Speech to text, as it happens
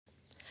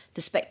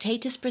The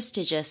Spectator's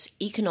prestigious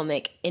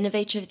Economic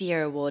Innovator of the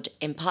Year Award,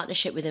 in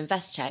partnership with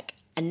Investec,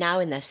 are now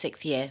in their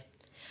 6th year.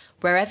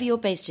 Wherever you're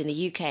based in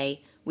the UK,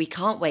 we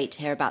can't wait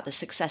to hear about the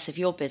success of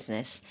your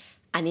business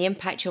and the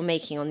impact you're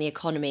making on the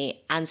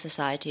economy and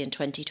society in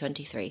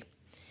 2023.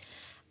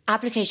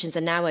 Applications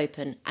are now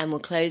open and will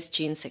close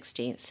June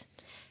 16th.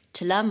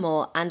 To learn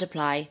more and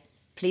apply,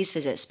 please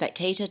visit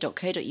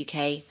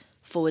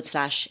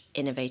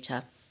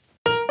spectator.co.uk/innovator.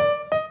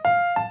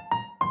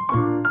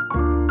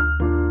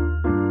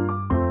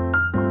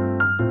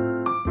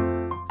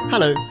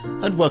 Hello,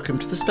 and welcome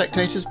to the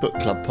Spectator's Book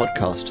Club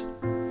podcast.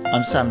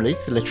 I'm Sam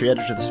Leith, the literary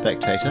editor of The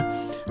Spectator,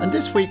 and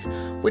this week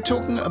we're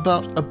talking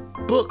about a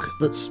book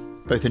that's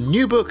both a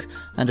new book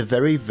and a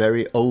very,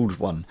 very old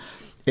one.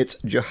 It's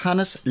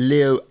Johannes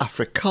Leo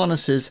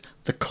Africanus's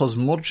The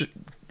Cosmography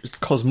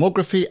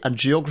and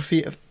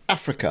Geography of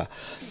Africa,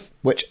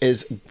 which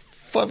is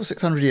 500 or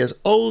 600 years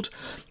old,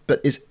 but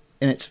is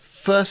in its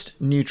first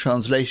new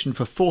translation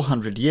for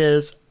 400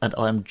 years, and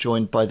I am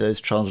joined by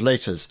those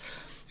translators,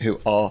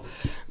 who are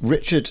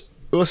Richard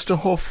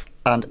Oosterhoff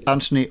and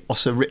Anthony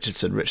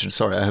Ossa-Richardson. Richard,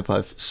 sorry, I hope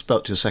I've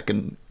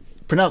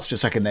pronounced your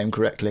second name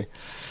correctly.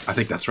 I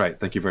think that's right.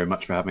 Thank you very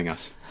much for having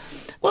us.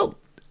 Well,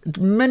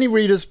 many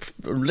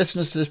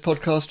listeners to this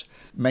podcast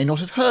may not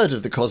have heard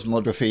of the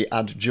Cosmography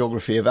and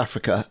Geography of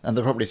Africa, and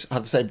they probably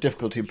have the same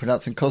difficulty in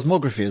pronouncing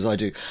cosmography as I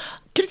do.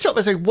 Can you start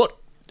by saying what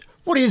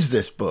is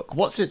this book?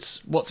 What's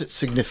its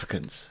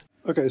significance?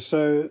 Okay,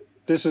 so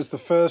this is the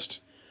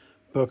first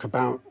book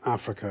about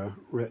Africa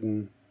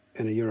written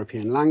in a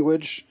European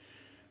language,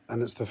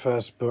 and it's the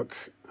first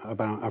book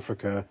about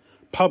Africa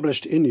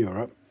published in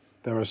Europe.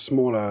 There are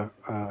smaller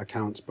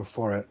accounts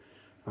before it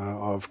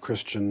of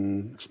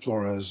Christian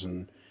explorers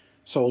and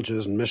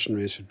soldiers and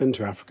missionaries who'd been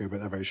to Africa, but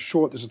they're very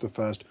short. This is the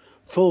first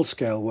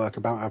full-scale work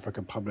about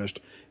Africa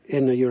published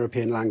in a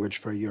European language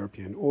for a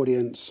European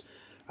audience.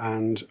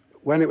 And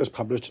when it was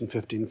published in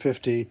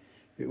 1550,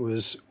 it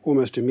was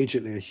almost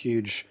immediately a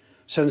huge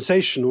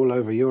sensation all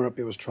over Europe.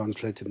 It was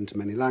translated into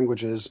many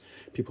languages.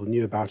 People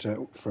knew about it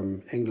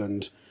from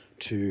England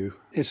to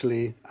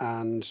Italy.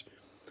 And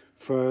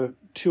for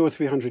 200 or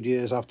 300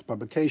 years after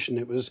publication,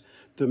 it was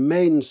the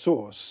main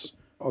source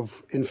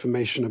of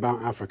information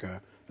about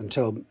Africa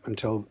until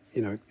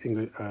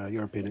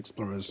European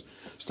explorers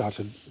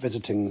started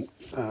visiting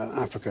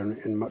Africa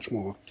in much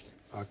more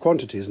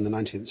quantities in the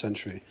 19th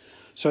century.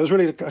 So it was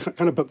really a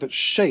kind of book that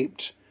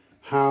shaped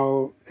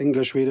how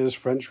English readers,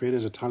 French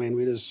readers, Italian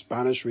readers,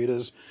 Spanish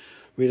readers,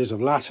 readers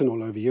of Latin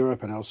all over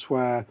Europe and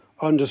elsewhere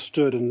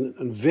understood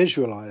and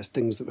visualized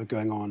things that were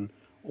going on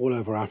all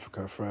over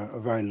Africa for a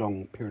very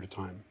long period of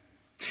time.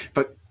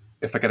 But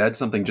if I could add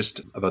something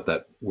just about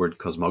that word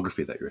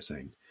cosmography that you were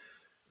saying,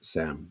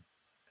 Sam,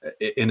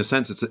 in a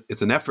sense,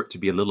 it's an effort to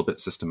be a little bit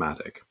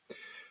systematic.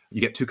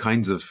 You get two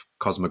kinds of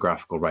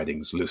cosmographical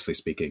writings, loosely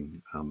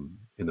speaking,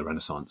 in the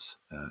Renaissance.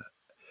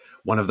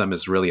 One of them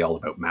is really all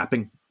about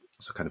mapping,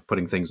 so kind of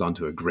putting things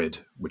onto a grid,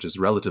 which is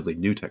relatively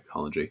new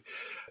technology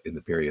in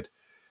the period.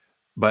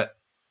 But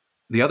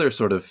the other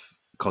sort of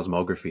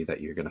cosmography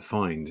that you're going to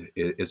find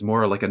is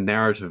more like a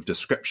narrative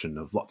description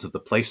of lots of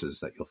the places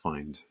that you'll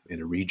find in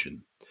a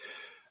region.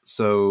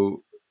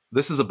 So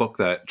this is a book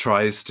that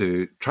tries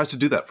to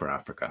do that for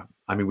Africa.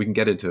 I mean, we can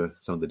get into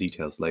some of the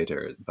details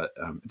later, but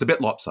it's a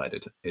bit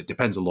lopsided. It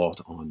depends a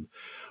lot on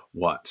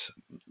what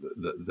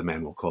the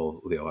man we'll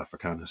call Leo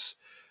Africanus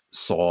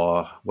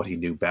saw, what he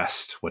knew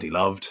best, what he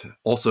loved.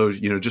 Also,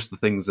 just the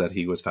things that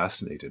he was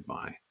fascinated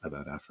by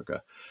about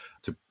Africa,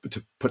 to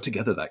put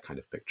together that kind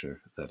of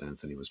picture that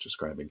Anthony was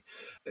describing.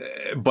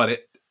 But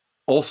it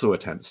also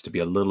attempts to be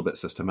a little bit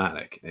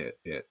systematic.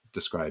 It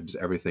describes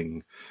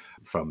everything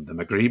from the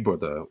Maghreb, or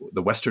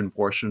the western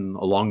portion,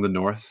 along the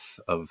north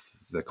of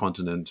the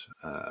continent,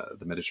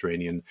 the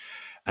Mediterranean,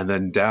 and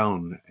then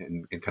down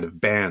in kind of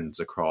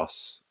bands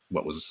across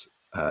what was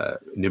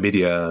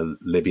Numidia,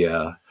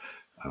 Libya,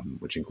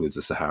 which includes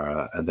the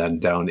Sahara, and then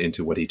down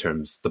into what he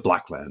terms the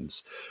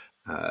Blacklands,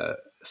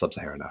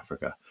 sub-Saharan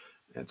Africa.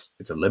 It's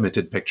a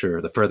limited picture.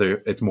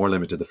 It's more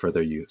limited the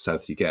further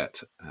south you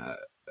get,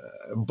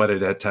 but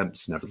it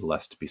attempts,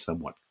 nevertheless, to be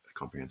somewhat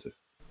comprehensive.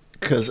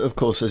 Because, of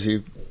course, as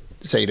you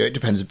say, it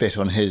depends a bit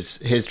on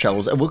his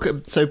travels.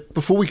 And so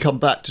before we come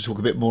back to talk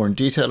a bit more in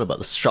detail about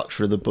the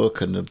structure of the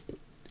book and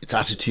its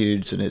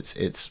attitudes and its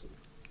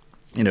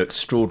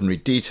extraordinary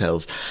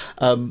details,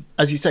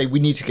 as you say,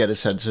 we need to get a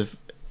sense of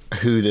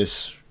who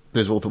this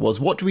author was.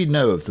 What do we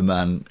know of the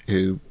man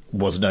who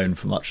was known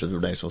for much of the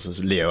Renaissance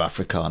as Leo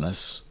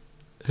Africanus?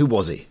 Who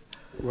was he?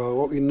 Well,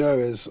 what we know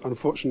is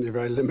unfortunately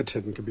very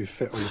limited and can be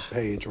fit on a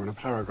page or in a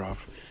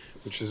paragraph,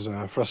 which is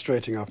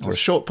frustrating after... Or a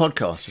short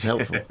podcast is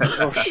helpful.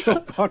 Or a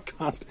short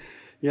podcast.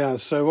 Yeah,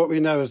 so what we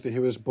know is that he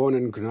was born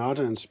in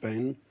Granada in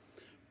Spain,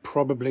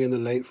 probably in the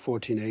late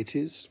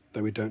 1480s,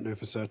 though we don't know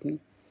for certain.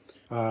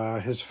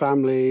 His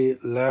family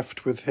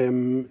left with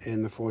him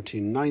in the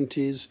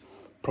 1490s,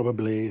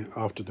 probably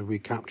after the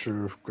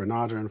recapture of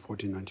Granada in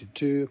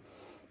 1492.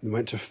 He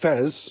went to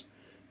Fez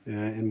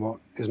in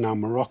what is now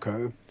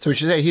Morocco. So we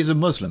should say he's a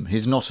Muslim.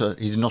 He's not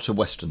a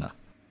Westerner.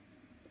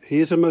 He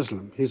is a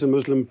Muslim. He's a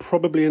Muslim,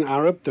 probably an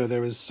Arab, though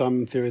there is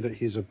some theory that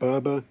he's a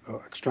Berber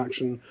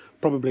extraction,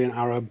 probably an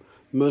Arab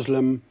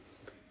Muslim.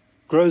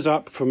 Grows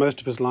up for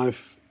most of his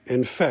life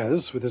in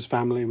Fez with his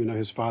family. We know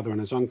his father and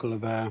his uncle are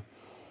there.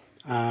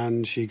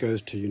 And he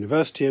goes to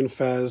university in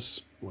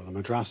Fez, well, a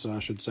madrasa, I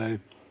should say,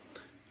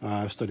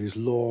 studies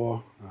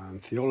law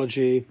and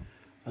theology,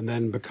 and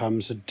then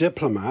becomes a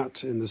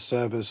diplomat in the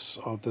service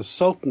of the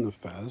Sultan of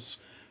Fez,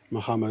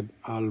 Muhammad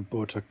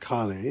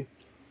al-Bortakali.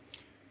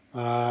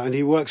 And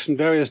he works in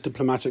various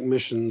diplomatic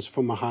missions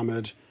for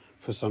Muhammad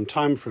for some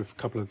time, for a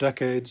couple of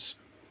decades.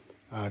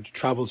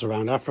 Travels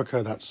around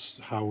Africa. That's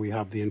how we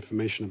have the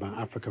information about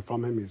Africa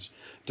from him. He's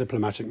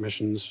diplomatic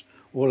missions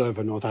all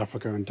over North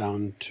Africa and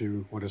down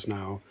to what is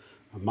now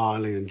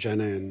Mali and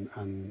Guinea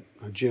and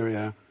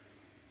Nigeria.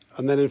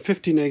 And then in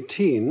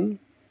 1518,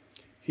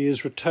 he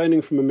is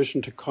returning from a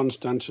mission to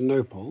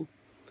Constantinople,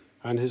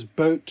 and his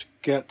boat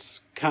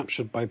gets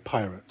captured by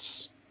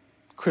pirates,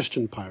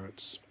 Christian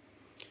pirates.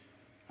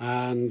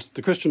 And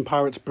the Christian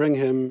pirates bring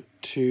him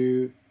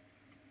to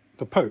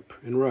the Pope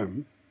in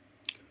Rome.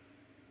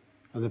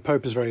 And the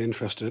Pope is very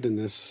interested in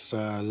this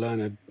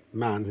learned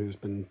man who's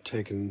been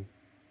taken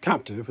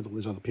captive with all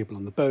these other people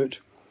on the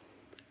boat.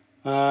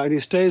 And he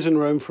stays in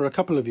Rome for a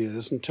couple of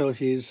years until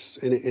he's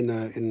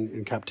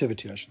in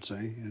captivity, I should say,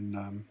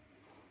 in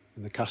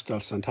the Castel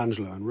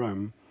Sant'Angelo in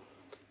Rome.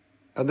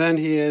 And then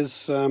he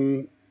is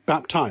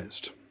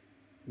baptized.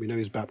 We know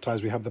he's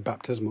baptized. We have the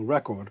baptismal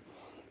record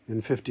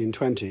in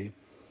 1520.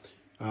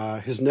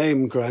 His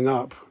name growing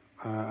up,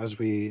 as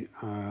we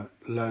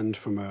learned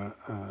from a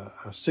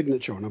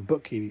signature on a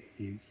book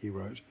he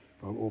wrote,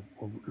 or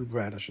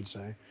read, I should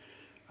say,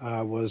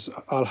 was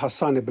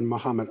Al-Hassan ibn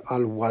Muhammad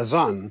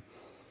al-Wazan.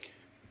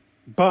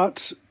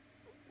 But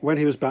when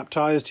he was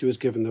baptized, he was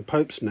given the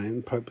Pope's name.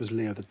 The Pope was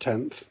Leo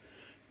X,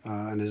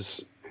 and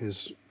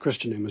his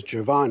Christian name was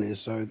Giovanni,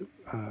 so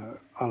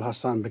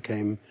Al-Hassan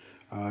became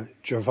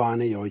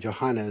Giovanni or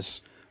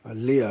Johannes,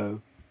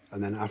 Leo,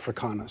 and then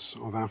Africanus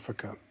of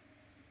Africa.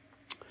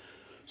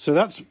 So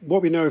that's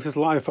what we know of his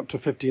life up to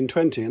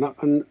 1520.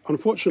 And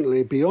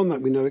unfortunately, beyond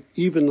that, we know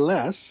even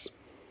less.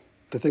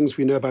 The things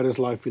we know about his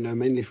life, we know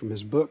mainly from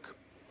his book.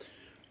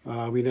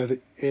 We know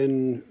that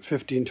in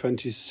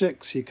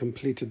 1526, he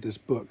completed this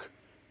book,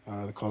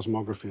 The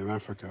Cosmography of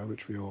Africa,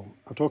 which we all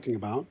are talking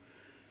about.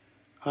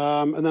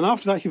 And then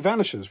after that, he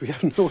vanishes. We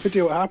have no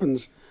idea what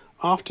happens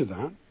after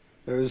that.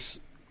 There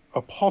is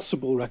a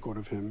possible record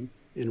of him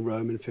in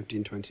Rome in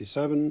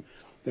 1527.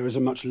 There is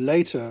a much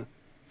later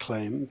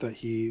claim that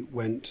he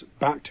went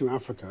back to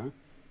Africa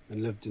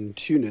and lived in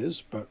Tunis,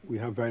 but we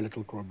have very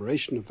little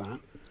corroboration of that.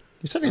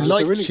 He certainly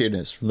liked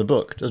Tunis from the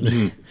book, doesn't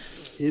he?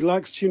 He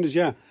likes Tunis,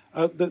 yeah.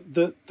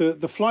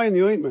 The fly in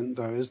the ointment,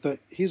 though, is that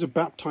he's a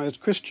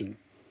baptized Christian.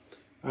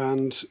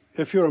 And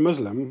if you're a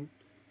Muslim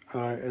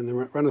in the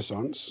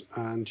Renaissance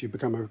and you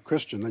become a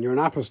Christian, then you're an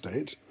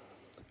apostate.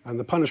 And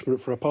the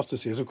punishment for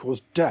apostasy is, of course,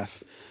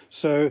 death.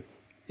 So,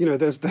 you know,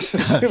 there's a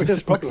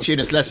serious problem.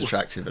 Tunis less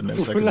attractive in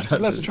those circumstances.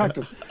 Less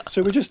attractive.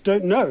 So we just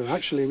don't know,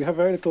 actually. We have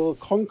very little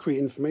concrete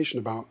information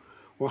about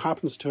what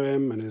happens to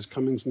him and his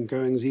comings and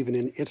goings, even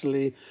in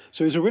Italy.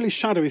 So he's a really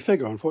shadowy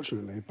figure,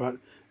 unfortunately. But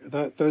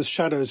those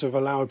shadows have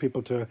allowed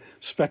people to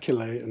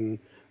speculate and,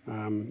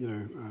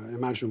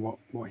 imagine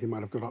what he might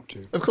have got up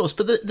to. Of course,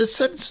 but the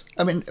sense,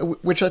 I mean,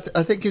 which I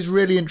think is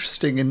really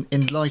interesting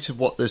in light of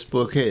what this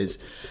book is,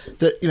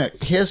 that, you know,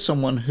 here's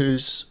someone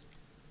who's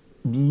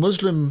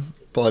Muslim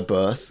by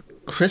birth,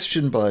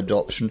 Christian by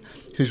adoption,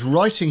 who's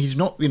writing, he's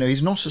not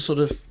a sort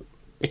of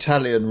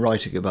Italian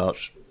writing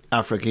about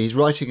Africa, he's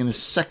writing in a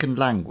second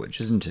language,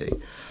 isn't he?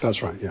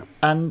 That's right, yeah.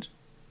 And,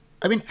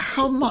 I mean,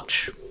 how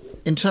much,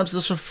 in terms of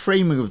the sort of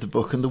framing of the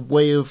book and the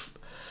way of,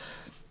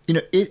 you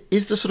know,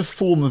 is the sort of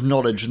form of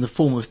knowledge and the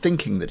form of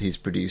thinking that he's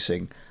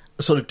producing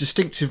a sort of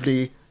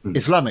distinctively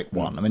Islamic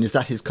one? I mean, is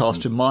that his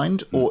cast in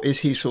mind, or is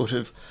he sort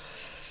of,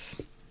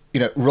 you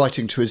know,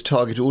 writing to his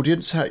target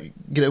audience? How, you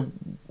know,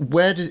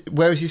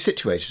 where is he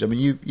situated? I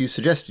mean, you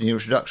suggested in your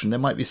introduction there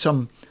might be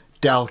some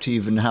doubt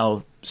even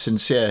how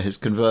sincere his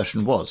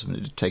conversion was. I mean,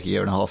 it did take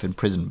 1.5 years in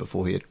prison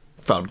before he had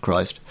found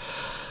Christ.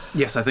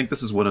 Yes, I think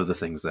this is one of the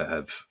things that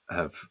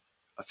have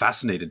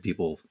fascinated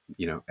people,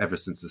 you know, ever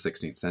since the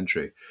 16th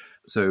century.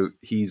 So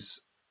he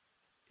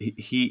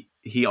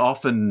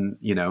often,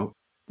 you know,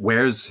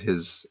 wears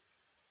his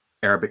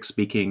Arabic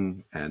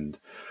speaking and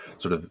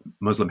sort of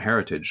Muslim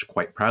heritage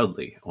quite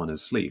proudly on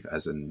his sleeve,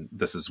 as in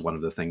this is one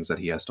of the things that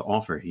he has to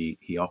offer.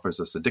 He offers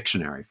us a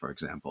dictionary, for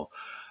example.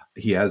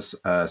 He has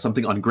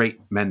something on great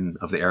men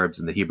of the Arabs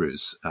and the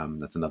Hebrews.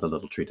 That's another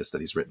little treatise that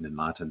he's written in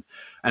Latin.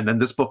 And then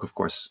this book, of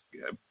course,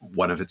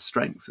 one of its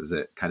strengths is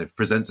it kind of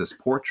presents this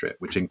portrait,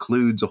 which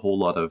includes a whole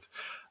lot of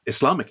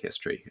Islamic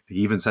history. He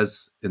even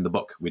says in the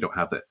book, we don't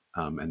have it,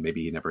 and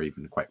maybe he never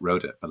even quite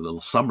wrote it, but a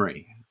little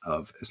summary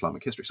of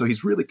Islamic history. So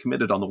he's really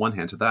committed on the one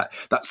hand to that.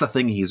 That's the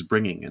thing he's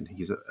bringing and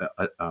he's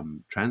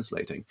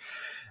translating.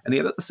 And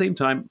yet at the same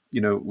time,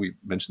 you know, we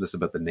mentioned this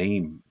about the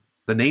name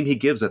he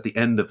gives at the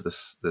end of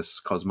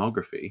this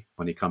cosmography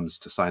when he comes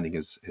to signing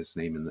his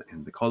name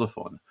in the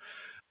colophon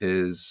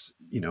is,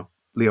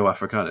 Leo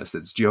Africanus.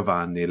 It's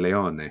Giovanni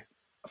Leone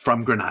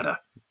from Granada,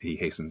 he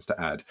hastens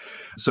to add.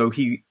 So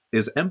he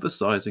is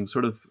emphasizing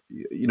sort of,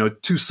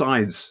 two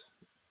sides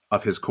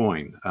of his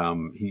coin.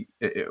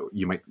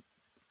 You might,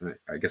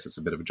 I guess it's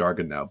a bit of a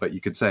jargon now, but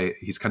you could say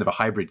he's kind of a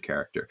hybrid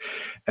character.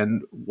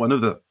 And one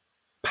of the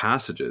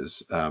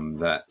passages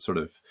that sort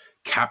of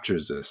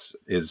captures this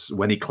is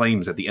when he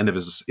claims at the end of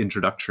his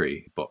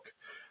introductory book,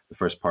 the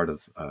first part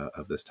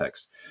of this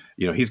text,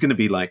 he's going to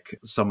be like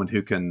someone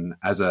who can,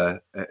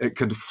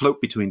 can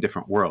float between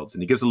different worlds.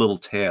 And he gives a little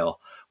tale.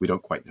 We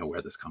don't quite know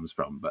where this comes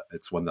from, but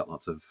it's one that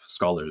lots of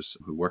scholars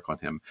who work on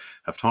him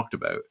have talked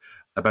about,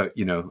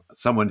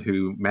 someone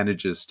who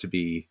manages to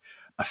be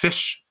a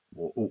fish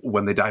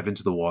when they dive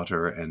into the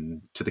water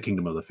and to the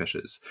kingdom of the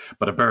fishes,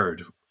 but a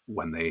bird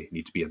when they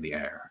need to be in the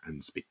air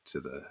and speak to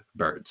the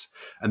birds.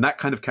 And that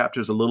kind of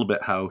captures a little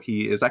bit how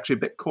he is actually a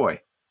bit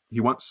coy. He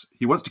wants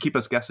to keep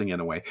us guessing in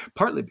a way,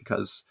 partly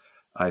because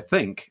I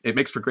think it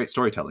makes for great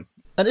storytelling.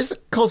 And is the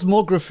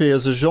cosmography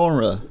as a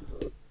genre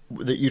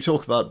that you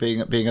talk about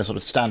being a sort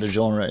of standard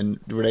genre in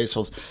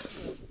Renaissance,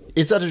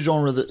 is that a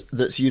genre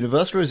that's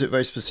universal, or is it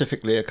very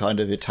specifically a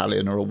kind of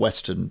Italian or a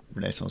Western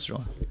Renaissance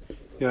genre?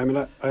 Yeah, I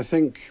mean, I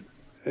think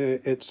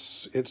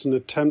it's an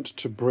attempt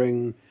to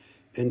bring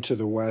into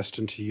the West,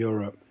 into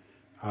Europe,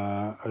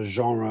 a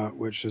genre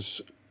which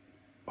is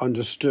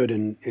understood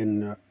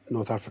in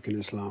North African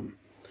Islam,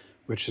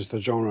 which is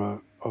the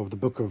genre of the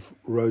Book of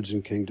Roads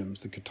and Kingdoms,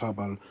 the Kitab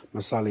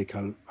al-Masalik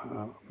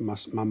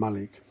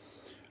al-Mamalik.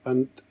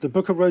 And the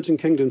Book of Roads and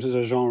Kingdoms is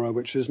a genre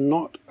which is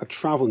not a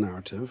travel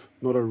narrative,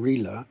 not a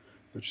rila,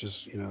 which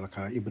is, like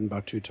Ibn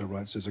Battuta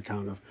writes his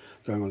account of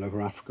going all over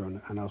Africa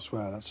and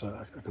elsewhere. That's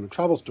a kind of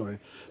travel story.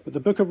 But the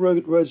Book of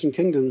Roads and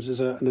Kingdoms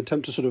is an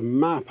attempt to sort of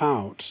map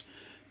out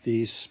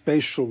the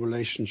spatial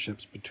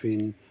relationships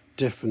between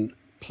different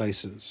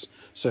places.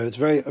 So it's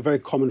a very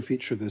common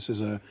feature of this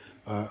is a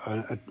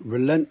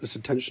relentless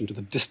attention to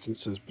the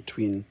distances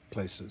between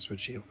places,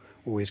 which he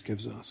always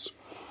gives us.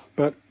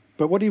 But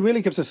what he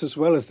really gives us as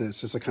well as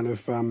this is a kind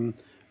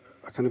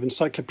of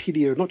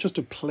encyclopedia, not just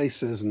of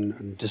places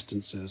and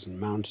distances and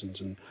mountains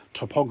and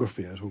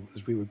topography,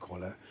 as we would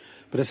call it,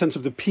 but a sense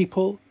of the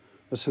people,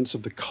 a sense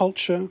of the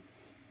culture,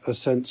 a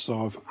sense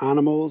of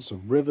animals,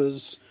 of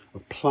rivers,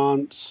 of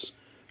plants,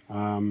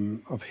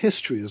 of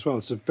history as well.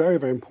 It's a very,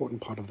 very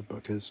important part of the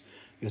book is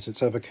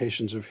its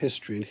evocations of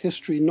history, and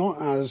history not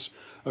as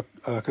a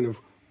kind of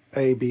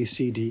A, B,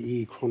 C, D,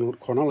 E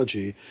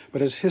chronology,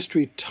 but as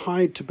history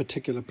tied to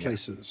particular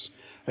places,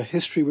 a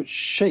history which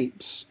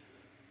shapes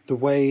the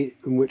way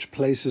in which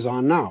places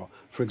are now.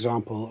 For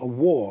example, a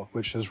war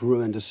which has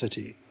ruined a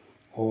city,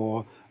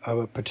 or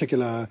a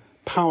particular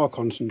power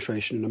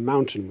concentration in a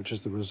mountain, which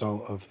is the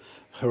result of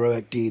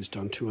heroic deeds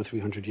done 200 or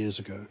 300 years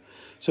ago.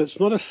 So it's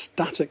not a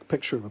static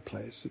picture of a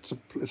place.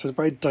 It's a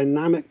very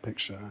dynamic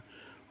picture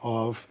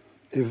of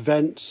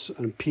events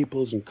and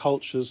peoples and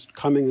cultures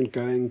coming and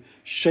going,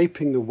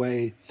 shaping the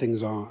way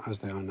things are as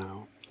they are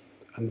now.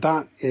 And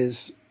that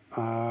is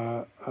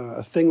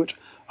a thing which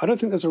I don't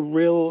think there's a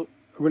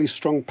really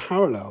strong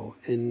parallel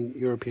in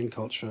European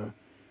culture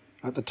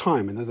at the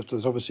time. And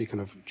there's obviously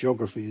kind of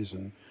geographies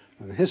and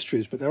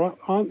histories, but there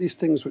aren't these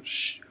things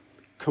which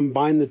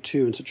combine the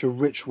two in such a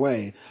rich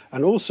way.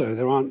 And also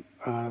there aren't,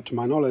 to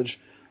my knowledge,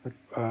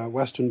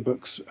 Western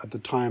books at the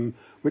time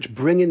which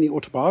bring in the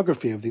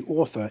autobiography of the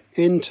author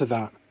into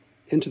that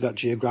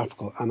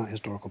geographical and that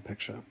historical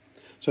picture.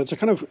 So it's a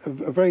kind of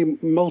a very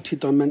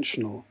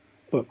multi-dimensional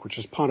book, which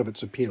is part of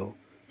its appeal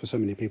for so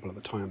many people at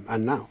the time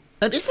and now.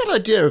 And it's that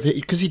idea of it,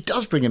 because he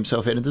does bring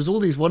himself in, and there's all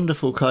these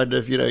wonderful kind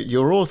of,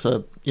 your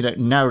author,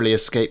 narrowly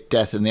escaped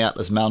death in the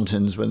Atlas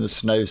Mountains when the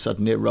snow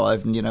suddenly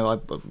arrived, and,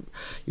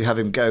 you have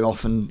him going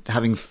off and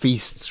having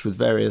feasts with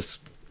various,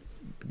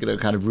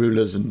 kind of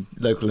rulers and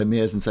local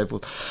emirs and so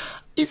forth.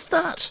 Is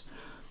that,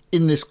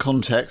 in this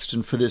context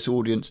and for this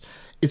audience,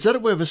 is that a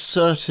way of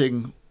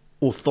asserting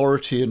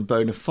authority and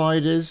bona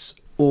fides?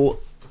 Or,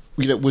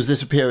 was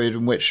this a period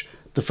in which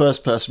the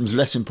first person was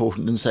less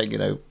important than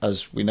saying,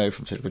 as we know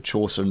from sort of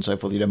Chaucer and so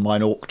forth,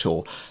 mine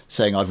auctor,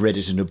 saying I've read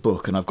it in a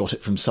book and I've got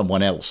it from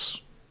someone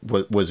else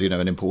was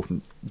an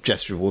important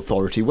gesture of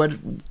authority. Where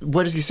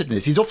does he sit in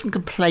this? He's often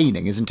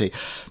complaining, isn't he?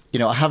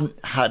 I haven't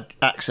had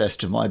access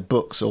to my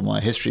books or my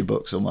history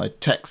books or my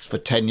texts for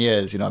 10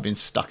 years. I've been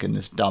stuck in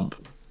this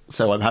dump,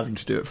 so I'm having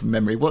to do it from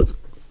memory.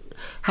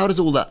 How does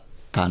all that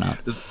pan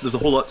out? There's a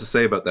whole lot to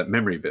say about that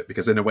memory bit,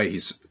 because in a way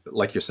he's,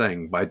 like you're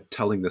saying, by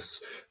telling this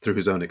through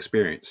his own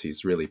experience,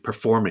 he's really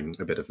performing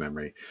a bit of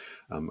memory.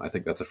 I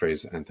think that's a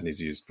phrase Anthony's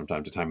used from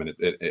time to time, and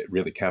it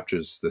really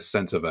captures this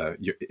sense of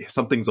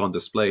something's on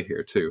display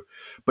here too.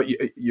 But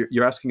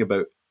you're asking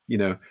about,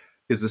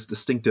 is this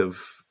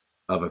distinctive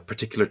of a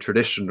particular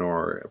tradition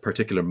or a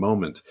particular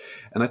moment?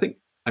 And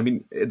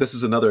this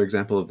is another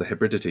example of the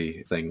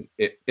hybridity thing.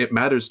 It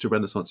matters to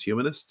Renaissance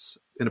humanists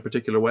in a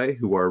particular way,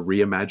 who are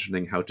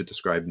reimagining how to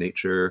describe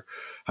nature,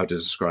 how to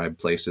describe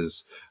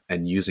places,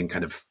 and using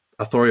kind of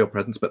authorial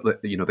presence. But,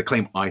 the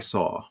claim, I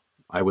saw,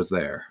 I was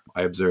there,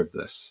 I observed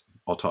this,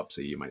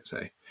 autopsy, you might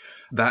say.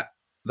 That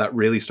that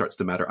really starts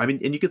to matter. I mean,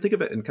 and you can think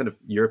of it in kind of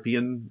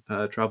European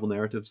travel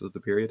narratives of the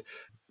period.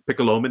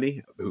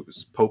 Piccolomini, who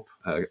was Pope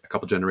a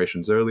couple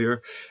generations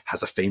earlier,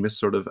 has a famous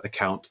sort of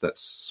account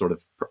that's sort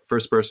of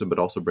first person, but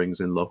also brings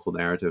in local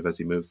narrative as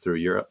he moves through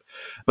Europe.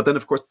 But then,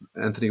 of course,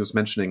 Anthony was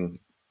mentioning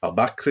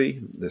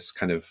al-Bakri,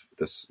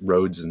 this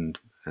roads and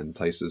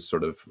places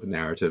sort of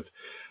narrative,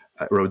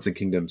 roads and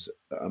kingdoms.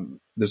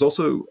 There's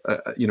also,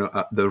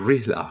 the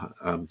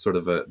Rihla, sort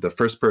of the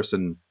first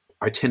person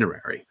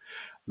itinerary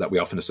that we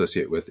often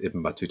associate with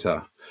Ibn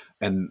Battuta.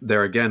 And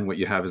there again, what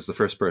you have is the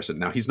first person.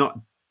 Now, he's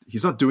not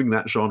doing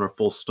that genre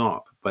full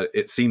stop, but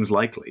it seems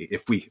likely,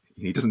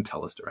 he doesn't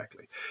tell us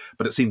directly,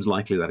 but it seems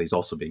likely that he's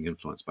also being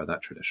influenced by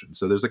that tradition.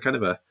 So there's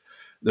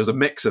there's a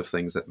mix of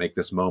things that make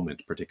this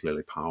moment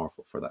particularly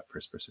powerful for that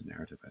first person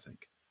narrative, I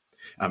think.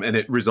 And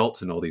it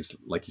results in all these,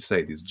 like you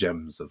say, these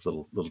gems of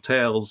little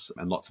tales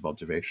and lots of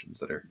observations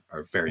that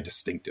are very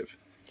distinctive.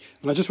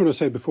 And I just want to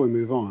say before we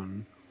move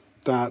on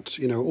that,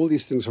 all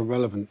these things are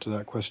relevant to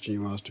that question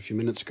you asked a few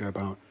minutes ago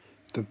about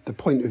the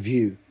point of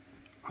view,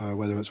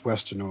 whether it's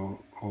Western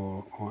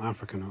or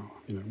African or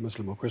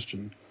Muslim or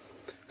Christian,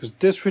 because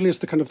this really is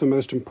the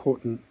most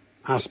important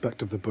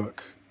aspect of the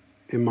book,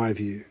 in my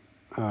view,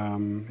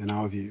 in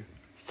our view,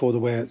 for the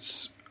way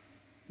it's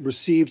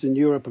received in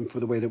Europe and for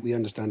the way that we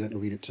understand it and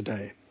read it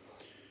today.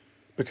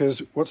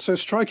 Because what's so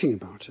striking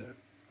about it,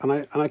 and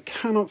I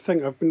cannot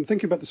think, I've been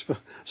thinking about this for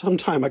some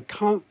time, I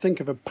can't think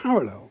of a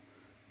parallel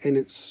in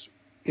its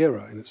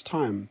era, in its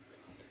time.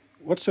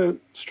 What's so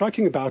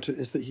striking about it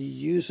is that he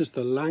uses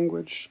the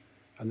language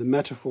and the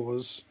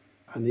metaphors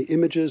and the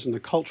images and the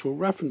cultural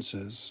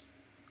references,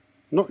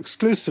 not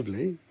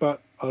exclusively,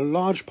 but a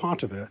large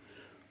part of it,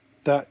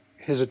 that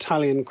his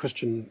Italian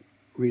Christian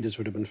readers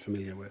would have been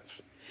familiar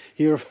with.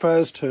 He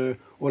refers to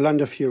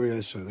Orlando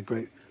Furioso, the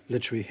great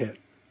literary hit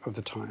of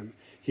the time.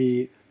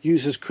 He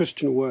uses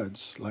Christian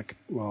words like,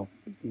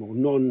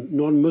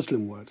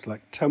 non-Muslim words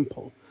like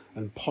temple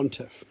and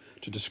pontiff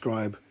to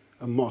describe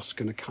a mosque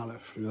and a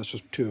caliph. That's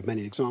just two of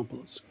many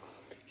examples.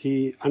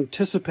 He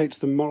anticipates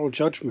the moral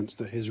judgments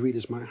that his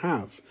readers might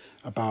have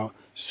about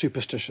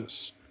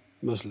superstitious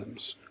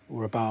Muslims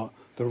or about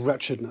the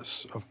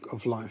wretchedness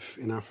of life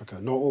in Africa.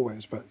 Not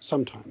always, but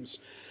sometimes.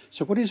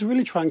 So what he's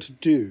really trying to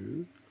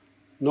do,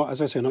 not,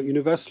 as I say, not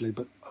universally,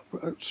 but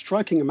a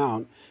striking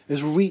amount,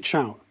 is reach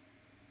out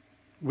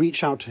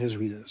to his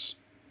readers,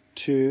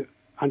 to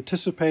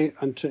anticipate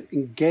and to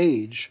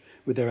engage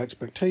with their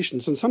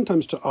expectations, and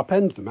sometimes to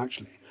upend them,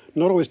 actually.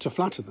 Not always to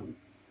flatter them,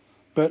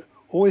 but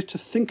always to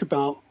think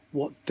about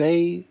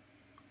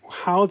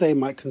how they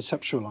might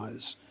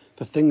conceptualize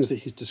the things that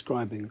he's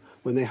describing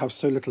when they have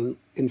so little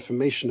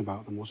information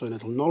about them or so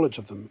little knowledge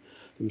of them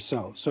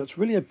themselves. So it's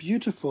really a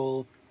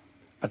beautiful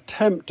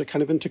attempt at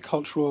kind of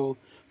intercultural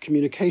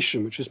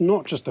communication, which is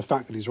not just the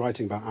fact that he's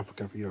writing about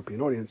Africa for a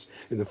European audience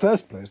in the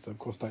first place, though of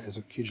course that is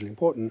hugely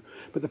important,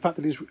 but the fact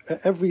that he's at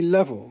every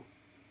level,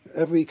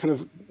 every kind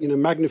of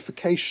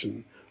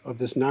magnification of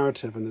this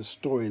narrative and this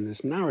story and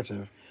this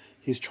narrative,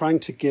 he's trying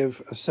to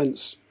give a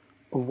sense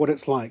of what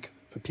it's like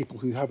for people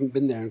who haven't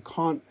been there and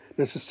can't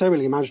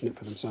necessarily imagine it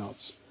for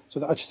themselves.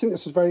 So I just think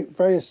this is very,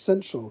 very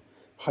essential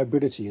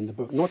hybridity in the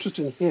book, not just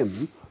in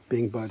him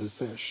being bird and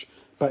fish,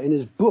 but in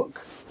his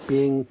book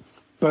being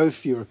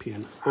both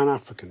European and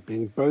African,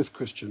 being both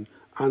Christian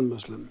and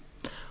Muslim.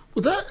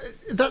 Well,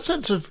 that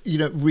sense of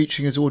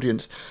reaching his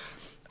audience,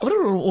 I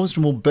wonder on almost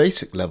a more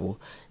basic level,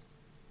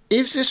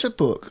 is this a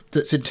book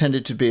that's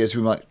intended to be, as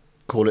we might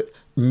call it,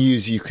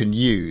 news you can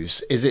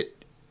use? Is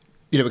it,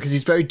 because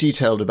he's very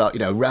detailed about,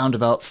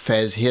 roundabout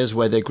Fez, here's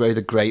where they grow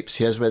the grapes,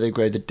 here's where they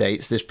grow the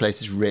dates, this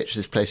place is rich,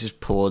 this place is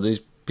poor, these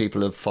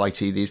people are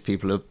fighty, these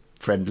people are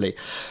friendly.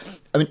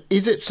 I mean,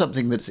 is it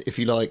something that's, if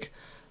you like,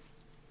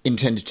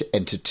 intended to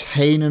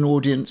entertain an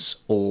audience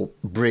or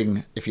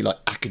bring, if you like,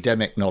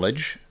 academic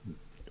knowledge?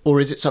 Or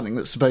is it something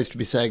that's supposed to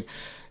be saying,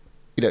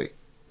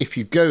 if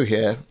you go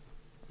here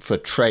for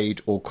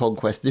trade or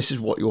conquest, this is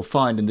what you'll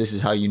find and this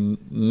is how you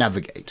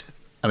navigate?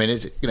 I mean,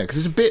 is it, because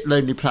it's a bit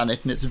Lonely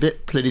Planet and it's a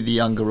bit Pliny the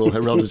Younger or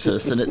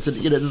Herodotus and it's,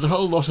 there's a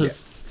whole lot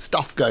of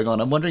stuff going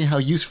on. I'm wondering how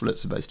useful it's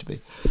supposed to be.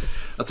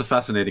 That's a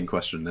fascinating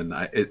question, and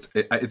it's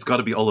got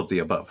to be all of the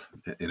above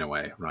in a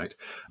way, right?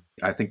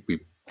 I think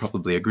we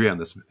probably agree on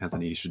this,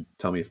 Anthony. You should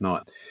tell me if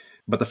not.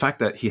 But the fact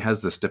that he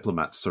has this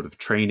diplomat sort of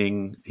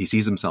training, he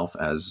sees himself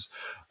as,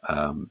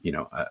 on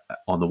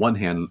the one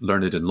hand,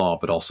 learned in law,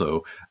 but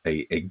also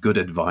a good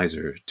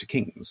advisor to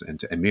kings and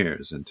to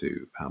emirs and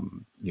to,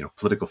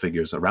 political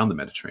figures around the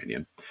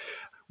Mediterranean,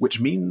 which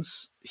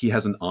means he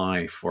has an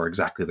eye for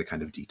exactly the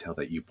kind of detail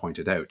that you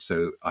pointed out.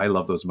 So I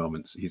love those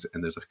moments.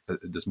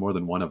 There's more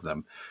than one of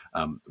them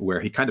where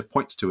he kind of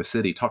points to a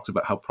city, talks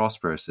about how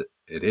prosperous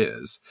it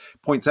is,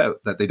 points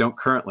out that they don't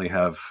currently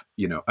have,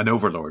 an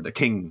overlord, a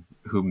king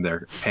whom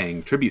they're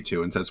paying tribute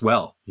to, and says,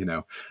 well,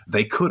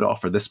 they could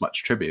offer this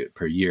much tribute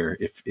per year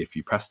if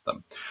you press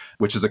them,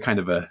 which is a kind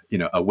of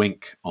a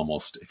wink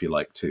almost, if you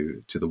like,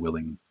 to the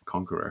willing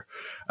conqueror.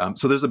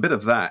 So there's a bit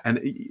of that, and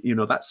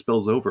that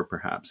spills over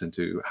perhaps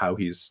into how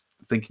he's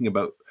thinking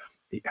about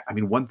I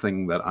mean, one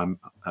thing that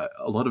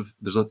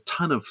there's a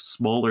ton of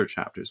smaller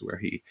chapters where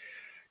he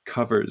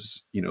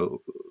covers,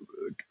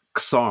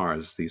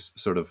 Ksars, these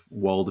sort of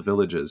walled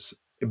villages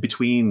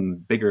between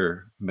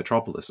bigger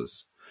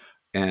metropolises,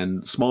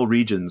 and small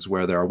regions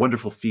where there are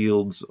wonderful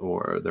fields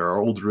or there are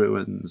old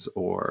ruins,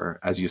 or,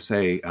 as you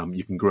say,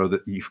 you can grow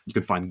that you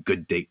can find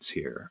good dates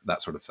here,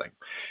 that sort of thing.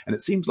 And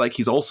it seems like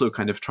he's also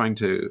kind of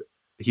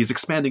he's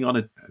expanding on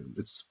it.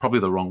 It's probably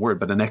the wrong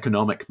word, but an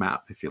economic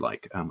map, if you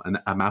like,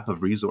 a map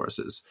of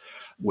resources,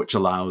 which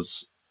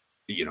allows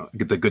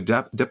the good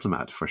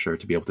diplomat, for sure,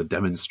 to be able to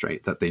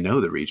demonstrate that they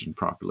know the region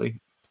properly.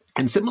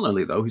 And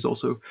similarly, though, he's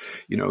also,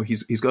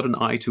 he's got an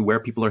eye to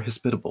where people are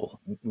hospitable,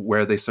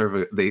 where they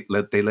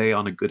they lay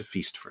on a good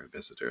feast for a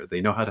visitor.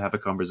 They know how to have a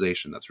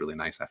conversation that's really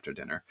nice after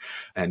dinner,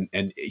 and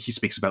he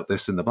speaks about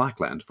this in the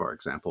Blackland, for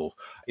example,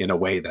 in a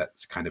way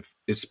that's kind of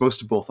is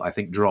supposed to both, I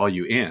think, draw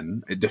you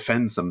in, it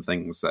defends some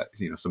things that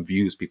some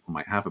views people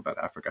might have about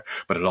Africa,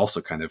 but it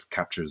also kind of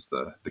captures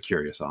the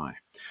curious eye.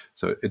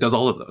 So it does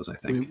all of those, I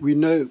think. We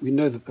know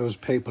that there was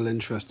papal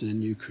interest in a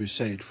new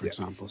crusade, for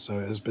example. So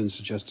it has been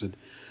suggested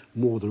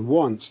more than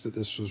once that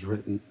this was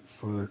written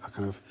for a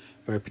kind of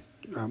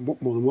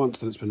more than once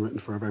that it's been written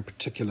for a very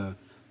particular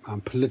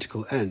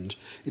political end.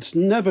 It's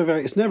never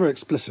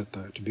explicit,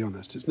 though, to be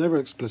honest. It's never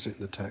explicit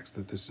in the text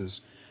that this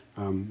is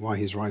why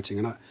he's writing.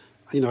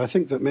 And I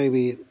think that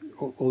maybe,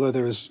 although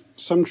there is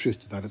some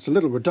truth to that, it's a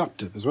little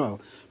reductive as well,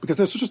 because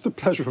there's just the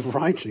pleasure of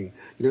writing.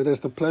 There's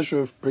the pleasure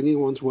of bringing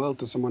one's world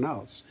to someone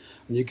else,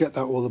 and you get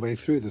that all the way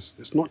through this.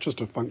 It's not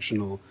just a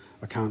functional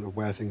account of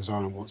where things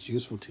are and what's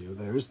useful to you.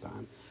 There is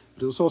that.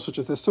 But it's also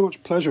just, there's so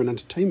much pleasure and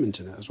entertainment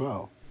in it as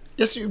well.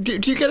 Yes, do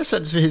you get a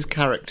sense for his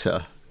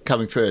character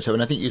coming through it? I mean,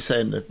 I think you say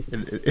in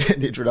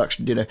the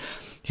introduction,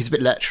 he's a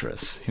bit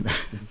lecherous,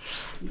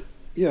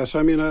 Yes,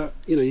 I mean,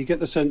 you get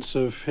the sense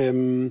of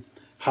him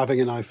having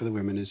an eye for the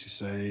women, as you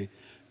say,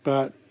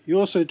 but you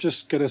also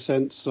just get a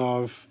sense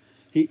of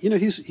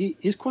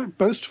he's quite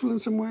boastful in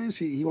some ways.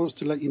 He wants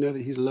to let you know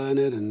that he's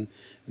learned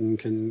and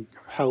can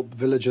help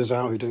villagers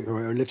out who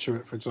are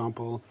illiterate, for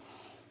example.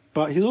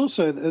 But he's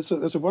also,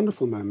 there's a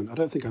wonderful moment, I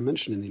don't think I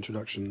mentioned in the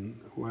introduction,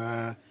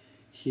 where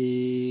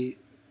he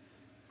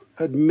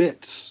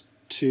admits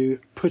to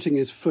putting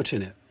his foot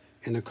in it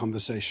in a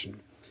conversation.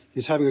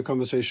 He's having a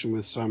conversation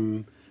with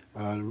some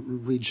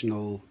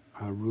regional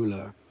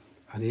ruler,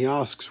 and he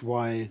asks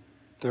why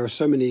there are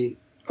so many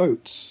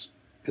oats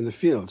in the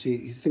fields.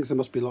 He thinks there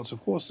must be lots of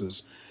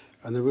horses.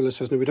 And the ruler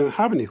says, no, we don't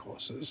have any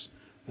horses.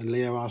 And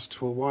Leo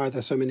asks, well, why are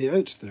there so many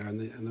oats there? And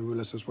the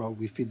ruler says, well,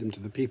 we feed them to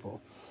the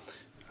people.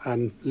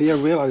 And Leo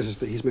realizes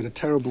that he's made a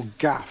terrible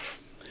gaffe,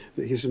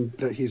 that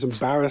he's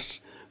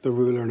embarrassed the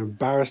ruler and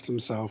embarrassed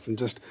himself, and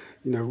just,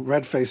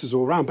 red faces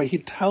all around. But he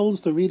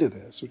tells the reader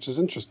this, which is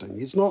interesting.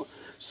 He's not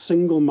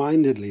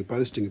single-mindedly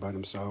boasting about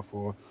himself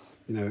or,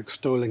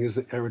 extolling his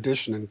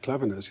erudition and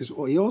cleverness.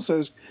 He also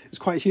is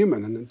quite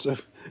human and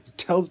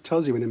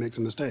tells you when he makes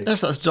a mistake.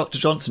 Yes, that's Dr.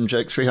 Johnson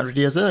joke 300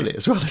 years early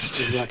as well, isn't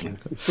it? Exactly.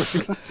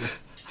 Exactly.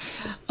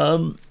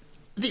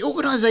 The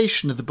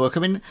organisation of the book,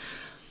 I mean,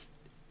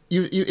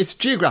 it's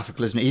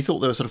geographical, isn't it? He thought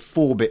there were sort of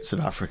 4 bits of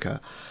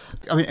Africa.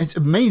 I mean, it's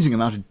an amazing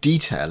amount of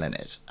detail in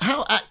it.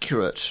 How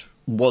accurate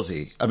was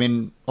he? I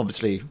mean,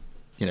 obviously,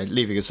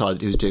 leaving aside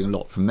that he was doing a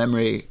lot from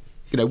memory,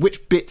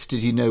 which bits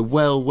did he know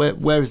well?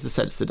 Where is the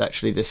sense that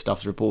actually this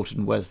stuff's reported,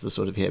 and where's the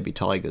sort of here be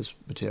tigers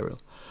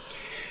material?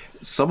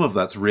 Some of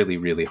that's really,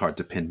 really hard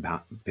to pin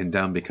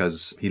down,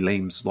 because he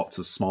names lots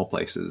of small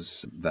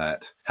places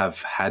that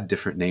have had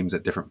different names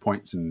at different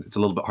points, and it's a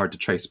little bit hard to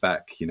trace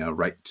back,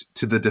 right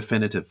to the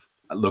definitive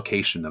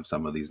location of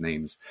some of these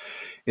names.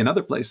 In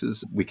other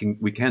places, we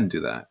can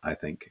do that, I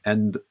think.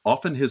 And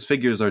often his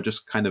figures are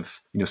just kind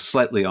of,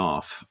 slightly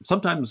off,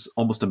 sometimes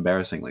almost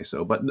embarrassingly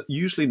so, but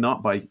usually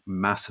not by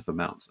massive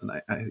amounts. And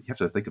you have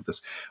to think of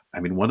this.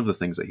 I mean, one of the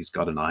things that he's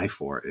got an eye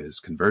for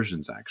is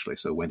conversions, actually.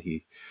 So when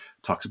he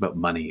talks about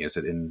money, is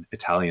it in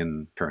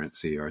Italian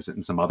currency or is it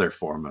in some other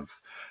form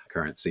of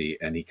currency?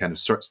 And he kind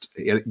of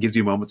it gives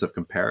you moments of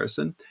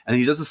comparison. And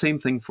he does the same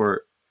thing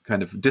for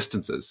kind of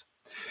distances.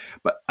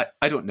 But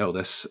I don't know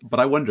this,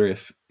 but I wonder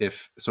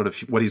if sort of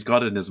what he's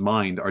got in his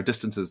mind are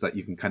distances that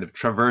you can kind of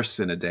traverse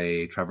in a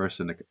day, traverse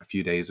in a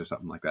few days or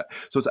something like that.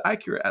 So it's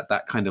accurate at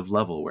that kind of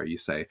level where you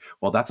say,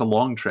 well, that's a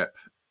long trip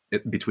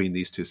between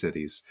these 2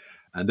 cities,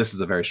 and this is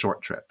a very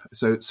short trip.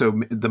 So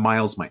the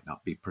miles might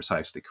not be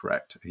precisely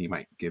correct. He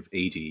might give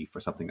 80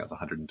 for something that's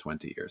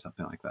 120 or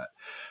something like that.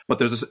 But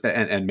there's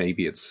and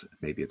maybe it's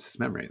his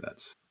memory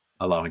that's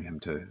allowing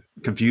him to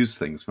confuse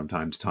things from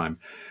time to time.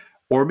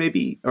 Or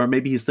maybe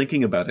he's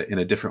thinking about it in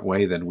a different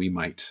way than we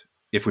might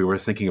if we were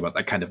thinking about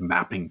that kind of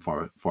mapping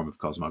form of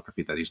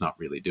cosmography that he's not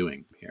really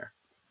doing here.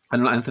 I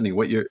don't know, Anthony,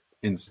 what are your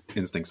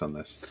instincts on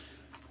this?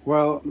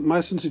 Well,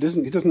 my sense, he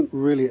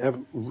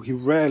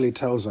rarely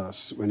tells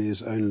us when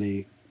he's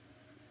only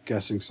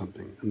guessing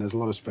something. And there's a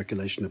lot of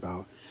speculation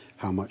about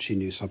how much he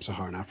knew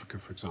sub-Saharan Africa,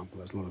 for example.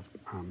 There's a lot of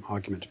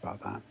argument about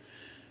that.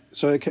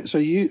 So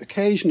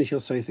occasionally he'll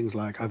say things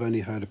like, I've only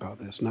heard about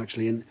this. And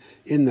actually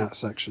in that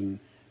section,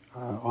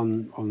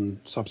 on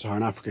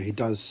sub-Saharan Africa, he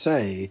does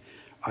say,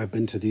 I've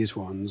been to these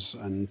ones,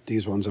 and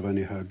these ones I've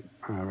only heard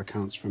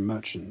accounts from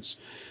merchants.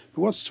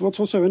 But what's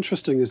also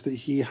interesting is that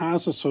he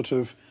has a sort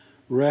of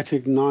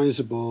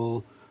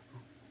recognizable,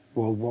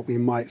 well, what we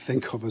might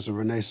think of as a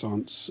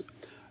Renaissance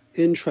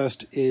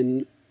interest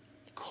in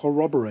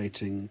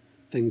corroborating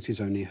things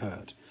he's only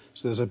heard.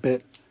 So there's a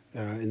bit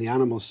in the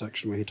animals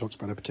section where he talks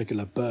about a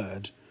particular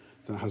bird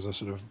that has a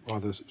sort of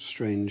rather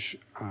strange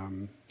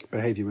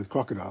behavior with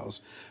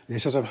crocodiles. And he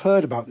says, I've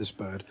heard about this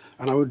bird,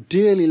 and I would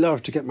dearly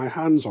love to get my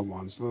hands on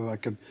one so that I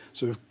could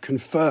sort of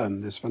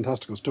confirm this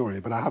fantastical story,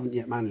 but I haven't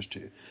yet managed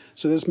to.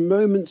 So there's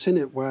moments in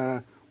it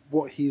where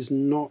what he's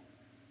not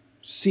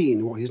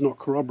seen, what he's not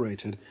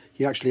corroborated,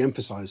 he actually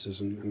emphasizes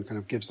and kind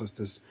of gives us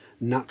this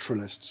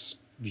naturalist's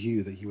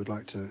view that he would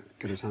like to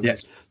get his hands on.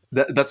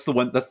 That's the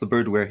one. That's the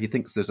bird where he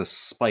thinks there's a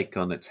spike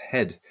on its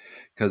head,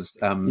 because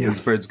these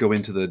birds go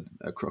into the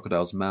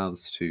crocodiles'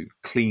 mouths to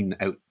clean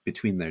out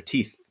between their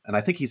teeth, and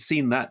I think he's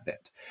seen that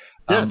bit.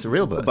 Yeah, it's a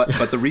real bird.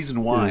 But the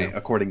reason why,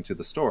 according to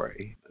the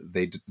story,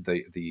 the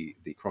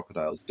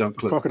crocodiles don't.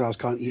 Crocodiles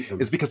can't eat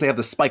them. Is because they have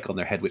the spike on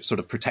their head, which sort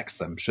of protects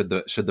them should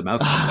the mouth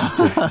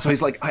come down. So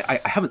he's like,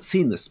 I haven't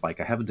seen this spike.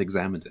 I haven't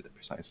examined it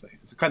precisely.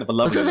 It's kind of a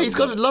lovely. He's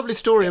got a lovely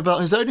story about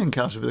his own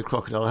encounter with a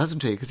crocodile,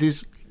 hasn't he?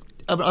 Because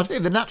I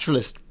think the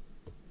naturalist.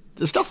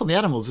 The stuff on the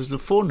animals as the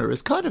fauna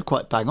is kind of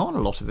quite bang on, a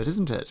lot of it,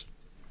 isn't it?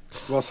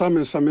 Well, some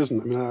is, some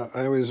isn't. I mean,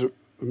 I always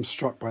am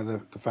struck by the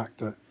fact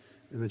that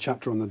in the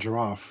chapter on the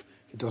giraffe,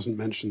 he doesn't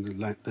mention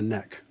the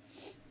neck.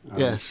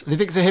 Yes, and he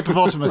thinks the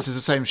hippopotamus is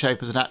the same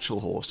shape as an actual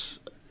horse.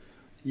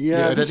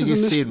 Yeah, this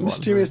is a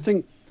mysterious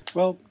thing.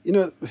 Well,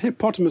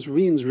 hippopotamus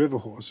means river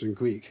horse in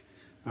Greek.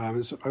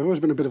 It's always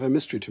been a bit of a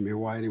mystery to me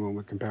why anyone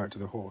would compare it to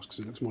the horse, because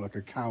it looks more like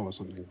a cow or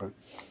something, but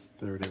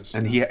there it is.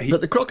 And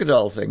but the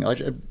crocodile thing,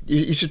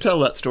 you should tell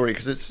that story,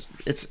 because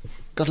it's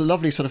got a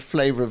lovely sort of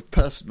flavour of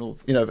personal,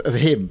 of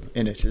him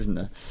in it, isn't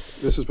there?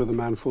 This is where the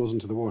man falls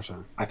into the water.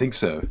 I think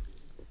so.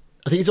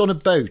 I think he's on a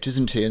boat,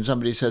 isn't he? And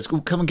somebody says,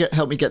 "Oh, come and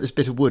help me get this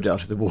bit of wood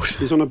out of the water."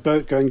 He's on a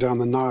boat going down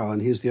the Nile,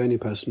 and he's the only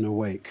person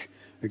awake,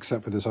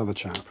 except for this other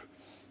chap.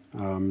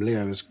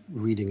 Leo is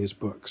reading his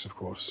books, of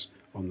course,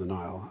 on the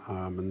Nile,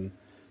 and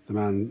the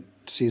man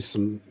sees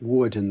some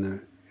wood in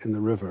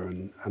the river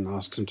and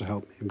asks him to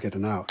help him get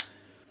it out.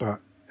 But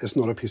it's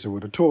not a piece of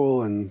wood at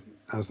all, and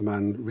as the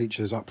man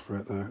reaches up for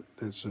it,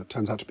 it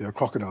turns out to be a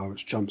crocodile,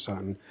 which jumps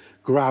out and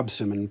grabs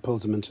him and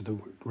pulls him into the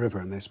river,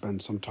 and they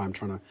spend some time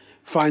trying to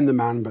find the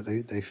man, but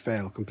they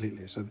fail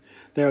completely. So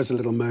there's a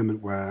little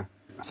moment where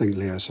I think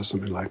Leo says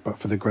something like, "But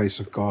for the grace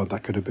of God,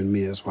 that could have been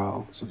me as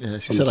well." So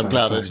yes, he said, "I'm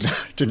glad I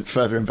didn't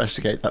further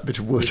investigate that bit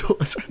of wood."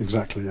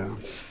 Exactly, yeah.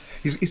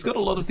 He's got a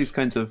lot of these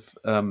kinds of,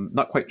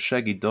 not quite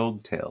shaggy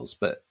dog tales,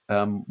 but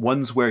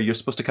ones where you're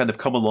supposed to kind of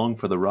come along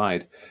for the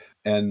ride,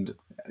 and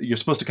you're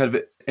supposed to kind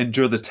of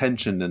endure the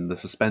tension and the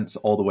suspense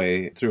all the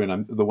way through.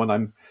 And the one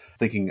I'm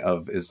thinking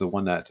of is the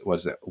one that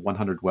was at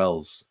 100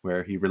 Wells,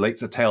 where he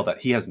relates a tale that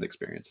he hasn't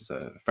experienced. It's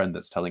a friend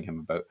that's telling him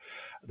about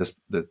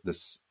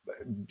this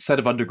set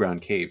of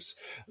underground caves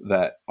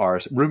that are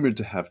rumored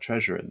to have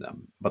treasure in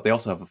them, but they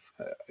also have,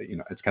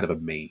 it's kind of a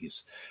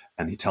maze.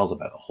 And he tells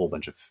about a whole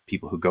bunch of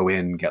people who go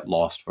in, get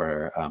lost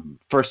for,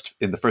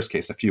 in the first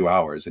case, a few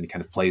hours. And he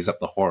kind of plays up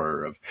the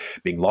horror of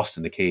being lost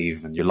in a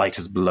cave and your light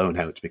is blown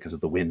out because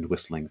of the wind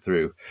whistling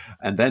through.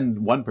 And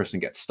then one person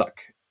gets stuck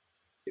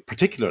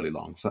particularly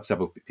long. So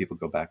several people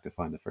go back to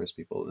find the first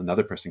people.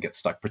 Another person gets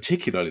stuck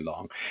particularly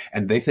long,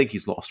 and they think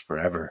he's lost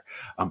forever.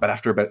 But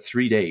after about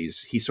 3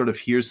 days, he sort of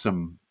hears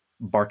some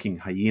barking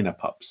hyena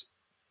pups.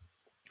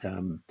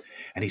 And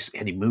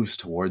he moves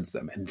towards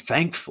them, and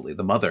thankfully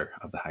the mother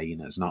of the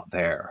hyena is not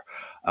there.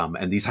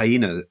 And these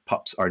hyena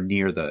pups are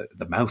near the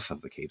mouth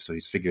of the cave, so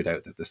he's figured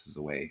out that this is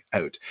the way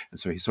out. And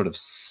so he sort of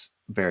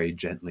very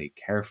gently,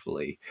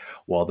 carefully,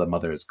 while the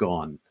mother is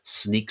gone,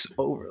 sneaks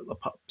over the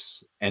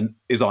pups and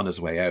is on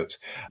his way out.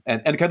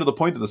 And kind of the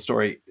point of the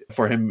story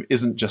for him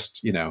isn't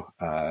just there's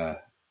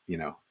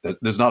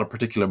not a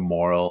particular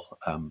moral.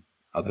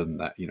 Other than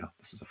that,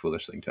 this is a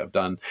foolish thing to have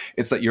done.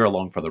 It's that you're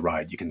along for the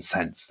ride. You can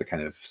sense the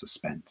kind of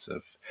suspense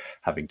of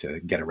having to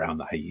get around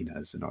the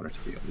hyenas in order to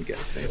be able to get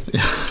safe.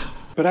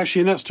 But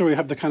actually, in that story, you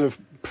have the kind of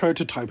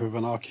prototype of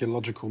an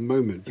archaeological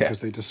moment, because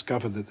they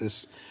discover that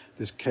this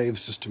cave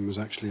system was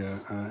actually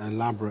an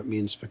elaborate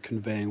means for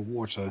conveying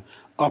water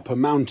up a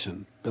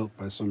mountain built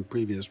by some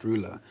previous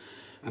ruler.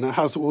 And it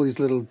has all these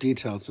little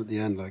details at the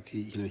end, like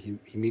he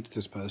meets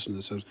this person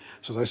and says,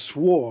 I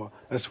swore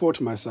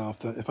to myself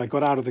that if I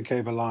got out of the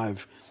cave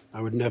alive,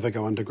 I would never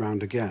go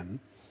underground again.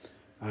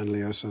 And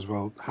Leo says,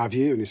 well, have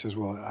you? And he says,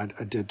 well,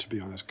 I did, to be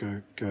honest,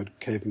 go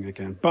caving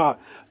again. But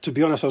to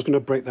be honest, I was going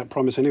to break that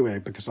promise anyway,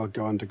 because I'll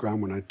go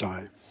underground when I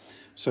die.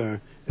 So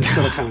it's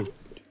got a kind of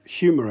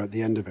humor at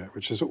the end of it,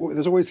 which is,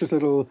 there's always this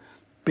little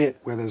bit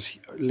where there's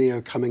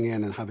Leo coming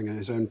in and having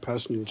his own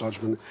personal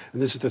judgment,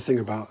 and this is the thing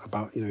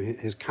about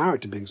his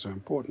character being so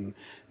important,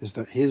 is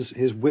that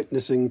his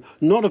witnessing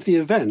not of the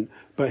event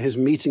but his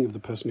meeting of the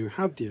person who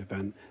had the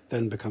event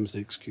then becomes the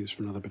excuse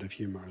for another bit of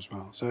humor as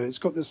well. So it's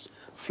got this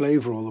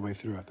flavor all the way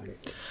through, I think.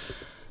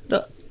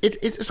 No,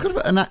 it's kind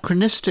of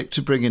anachronistic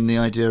to bring in the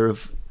idea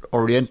of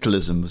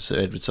Orientalism, was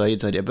Edward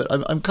Said's idea, but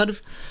I'm kind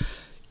of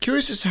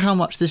curious as to how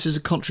much this is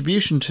a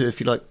contribution to, if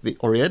you like, the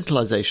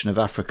Orientalization of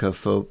Africa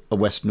for a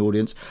Western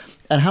audience,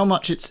 and how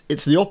much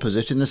it's the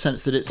opposite in the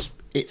sense that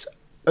it's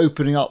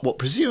opening up what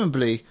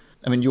presumably,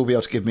 I mean, you'll be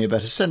able to give me a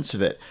better sense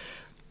of it,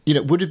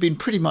 would have been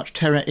pretty much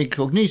terra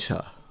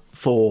incognita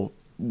for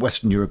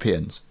Western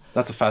Europeans.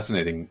 That's a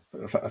fascinating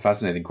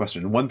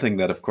question. One thing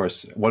that, of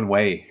course, one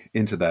way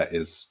into that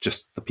is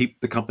just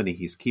the company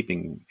he's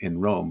keeping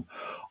in Rome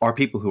are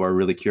people who are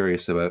really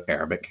curious about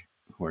Arabic,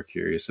 who are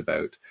curious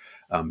about,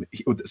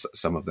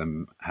 some of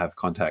them have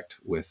contact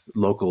with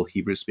local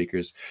Hebrew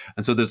speakers.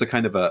 And so there's a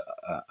kind of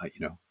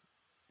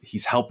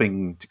he's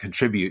helping to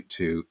contribute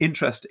to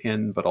interest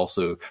in, but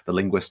also the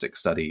linguistic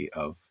study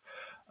of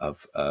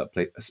a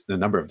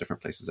number of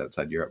different places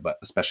outside Europe, but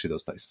especially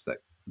those places that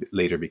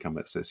later become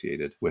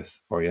associated with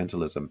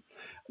Orientalism.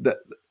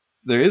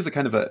 There is a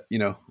kind of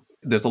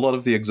there's a lot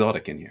of the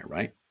exotic in here,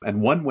 right?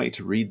 And one way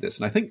to read this,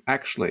 and I think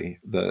actually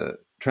the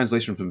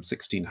translation from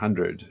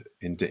 1600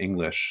 into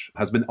English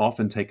has been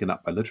often taken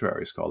up by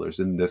literary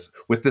scholars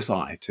with this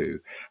eye to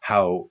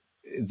how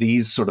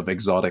these sort of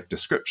exotic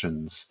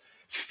descriptions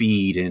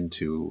feed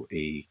into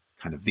a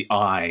kind of the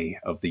eye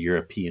of the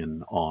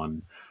European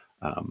on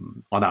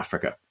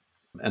Africa.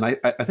 And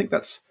I think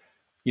that's,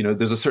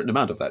 there's a certain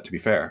amount of that, to be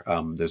fair.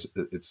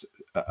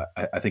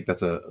 I think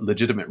that's a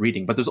legitimate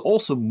reading, but there's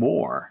also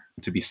more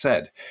to be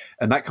said.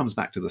 And that comes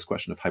back to this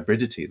question of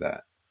hybridity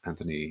that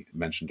Anthony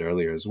mentioned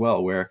earlier as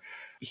well, where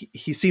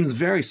he seems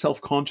very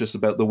self-conscious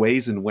about the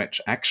ways in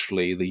which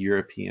actually the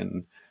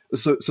European,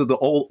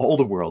 all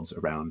the worlds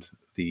around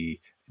the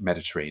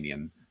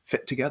Mediterranean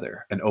fit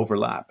together and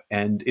overlap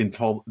and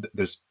involve.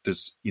 There's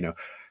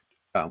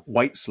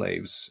white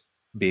slaves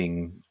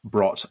being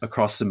brought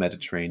across the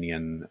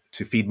Mediterranean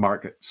to feed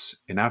markets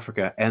in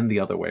Africa and the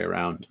other way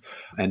around.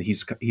 And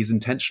he's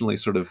intentionally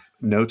sort of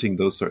noting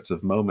those sorts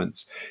of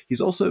moments.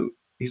 He's also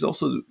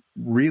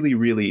really,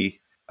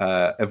 really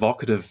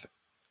evocative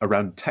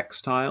around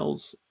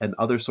textiles and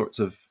other sorts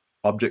of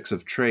objects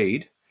of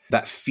trade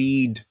that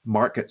feed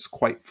markets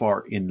quite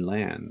far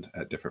inland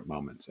at different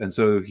moments. And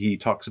so he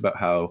talks about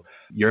how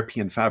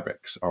European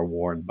fabrics are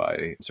worn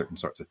by certain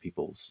sorts of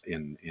peoples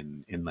in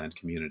inland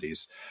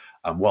communities,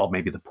 while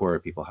maybe the poorer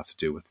people have to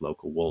do with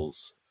local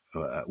woolens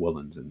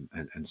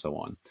and so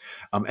on.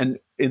 And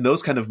in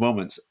those kind of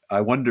moments, I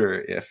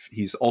wonder if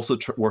he's also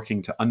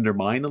working to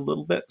undermine a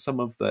little bit some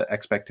of the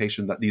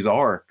expectation that these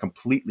are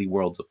completely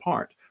worlds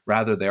apart.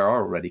 Rather, they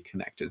are already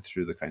connected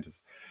through the kind of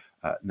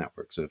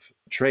networks of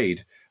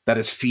trade that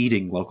is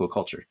feeding local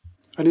culture.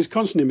 And he's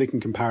constantly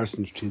making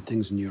comparisons between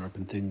things in Europe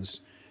and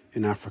things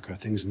in Africa,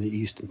 things in the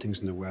East and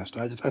things in the West.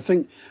 I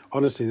think,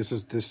 honestly,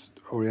 this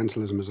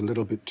Orientalism is a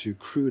little bit too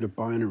crude a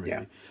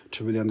binary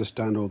to really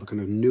understand all the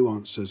kind of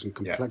nuances and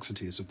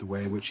complexities of the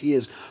way in which he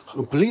is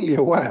completely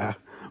aware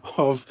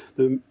of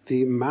the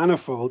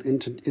manifold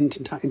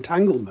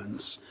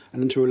entanglements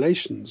and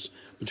interrelations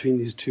between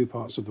these two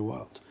parts of the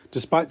world,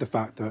 despite the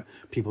fact that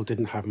people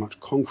didn't have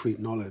much concrete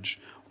knowledge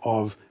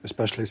of,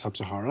 especially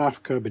sub-Saharan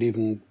Africa, but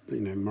even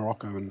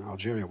Morocco and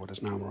Algeria, what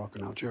is now Morocco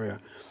and Algeria.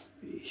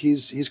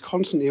 He's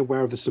constantly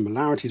aware of the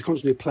similarities,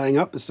 constantly playing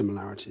up the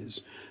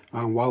similarities,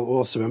 while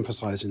also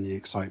emphasizing the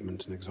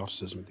excitement and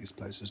exoticism of these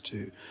places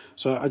too.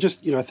 So I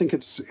just, I think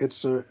it's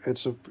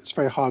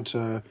very hard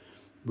to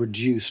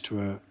reduce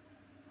to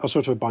a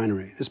sort of a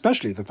binary,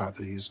 especially the fact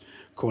that he's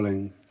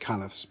calling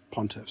caliphs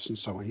pontiffs and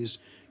so on. He's,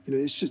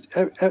 it's just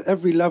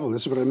every level.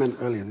 This is what I meant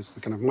earlier. This is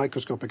the kind of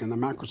microscopic and the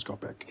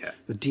macroscopic,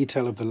 the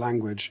detail of the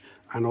language,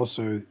 and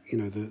also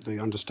the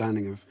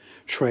understanding of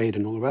trade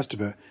and all the rest of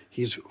it.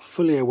 He's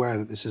fully aware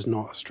that this is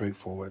not a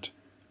straightforward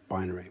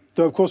binary.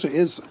 Though of course it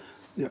is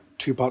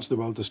two parts of the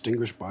world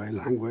distinguished by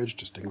language,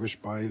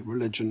 distinguished by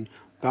religion.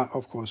 That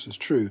of course is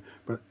true,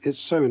 but it's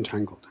so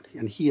entangled.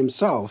 And he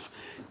himself,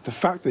 the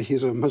fact that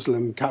he's a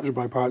Muslim captured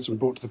by pirates and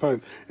brought to the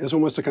Pope, is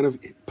almost a kind of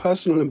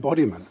personal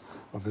embodiment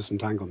of this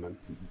entanglement.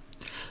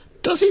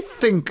 Does he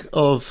think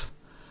of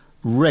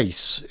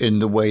race in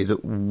the way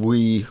that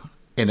we,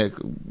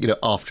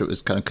 after it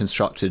was kind of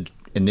constructed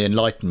in the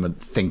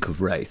Enlightenment, think of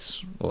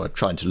race, or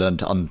trying to learn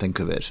to unthink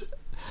of it?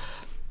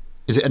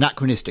 Is it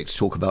anachronistic to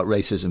talk about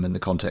racism in the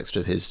context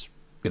of his,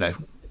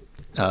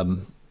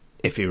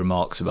 iffy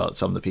remarks about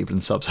some of the people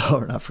in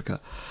sub-Saharan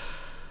Africa?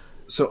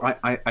 So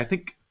I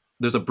think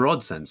there's a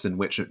broad sense in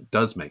which it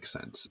does make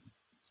sense.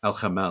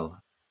 Al-Khamel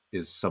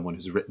is someone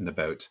who's written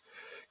about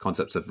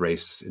concepts of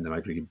race in the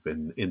Maghreb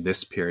in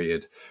this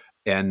period.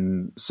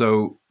 And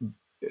so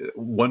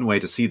one way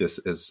to see this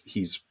is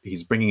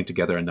he's bringing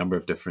together a number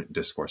of different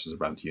discourses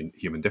around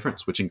human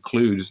difference, which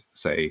include,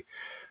 say,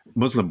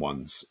 Muslim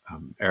ones,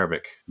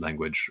 Arabic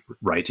language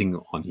writing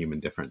on human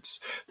difference.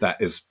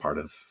 That is part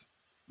of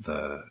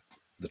the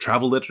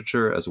travel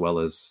literature, as well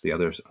as the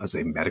others, as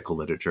a medical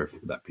literature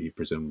that he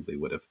presumably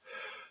would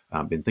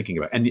have been thinking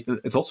about. And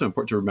it's also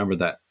important to remember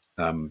that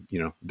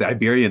the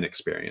Iberian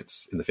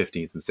experience in the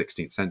 15th and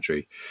 16th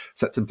century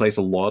sets in place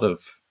a lot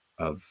of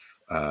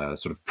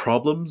sort of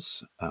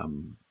problems,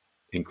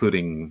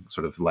 including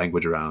sort of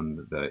language around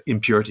the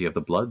impurity of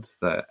the blood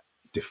that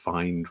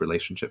defined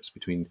relationships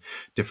between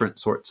different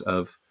sorts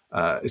of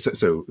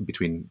so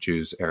between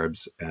Jews,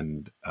 Arabs,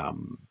 and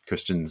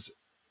Christians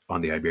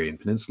on the Iberian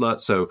Peninsula.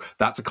 So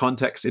that's a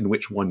context in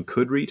which one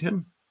could read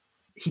him.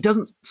 He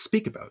doesn't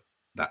speak about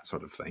that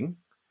sort of thing.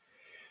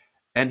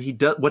 And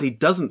what he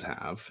doesn't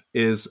have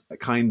is a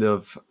kind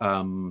of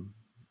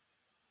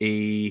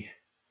a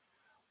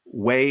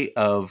way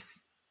of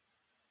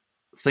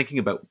thinking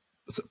about,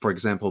 for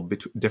example,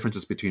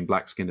 differences between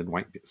black-skinned and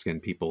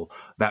white-skinned people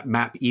that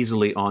map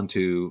easily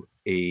onto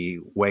a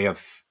way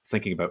of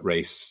thinking about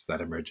race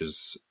that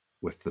emerges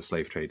with the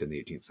slave trade in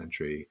the 18th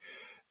century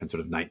and sort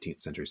of 19th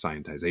century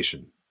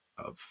scientization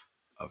of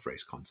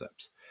race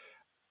concepts.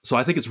 So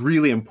I think it's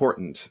really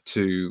important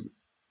to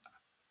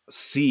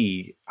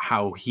see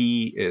how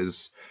he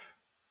is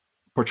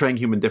portraying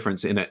human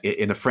difference in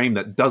a frame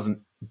that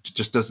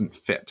doesn't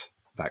fit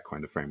that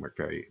kind of framework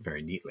very,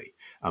 very neatly,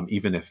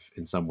 even if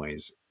in some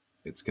ways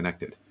it's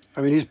connected.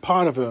 I mean, he's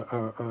part of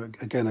a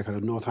kind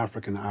of North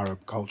African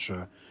Arab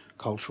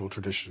cultural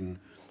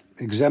tradition,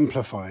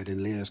 exemplified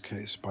in Lear's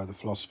case by the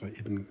philosopher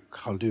Ibn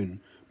Khaldun,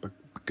 but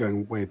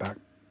going way back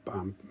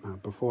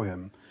before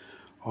him,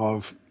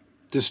 of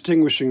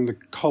distinguishing the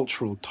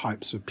cultural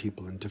types of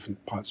people in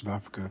different parts of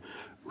Africa,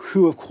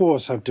 who of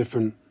course have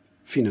different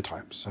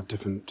phenotypes, have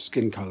different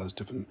skin colors,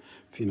 different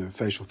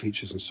facial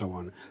features and so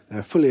on.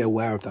 They're fully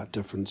aware of that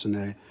difference, and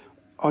they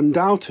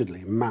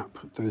undoubtedly map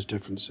those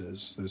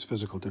differences, those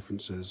physical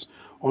differences,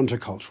 onto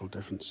cultural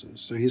differences.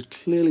 So he's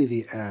clearly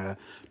the heir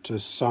to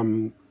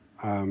some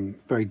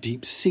very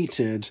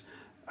deep-seated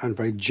and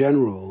very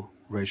general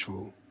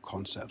racial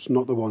concepts,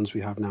 not the ones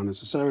we have now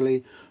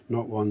necessarily,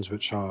 not ones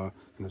which are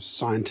kind of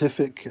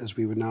scientific as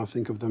we would now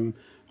think of them,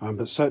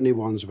 but certainly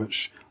ones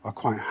which are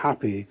quite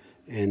happy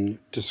in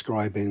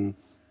describing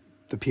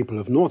the people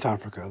of North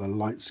Africa, the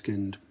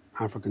light-skinned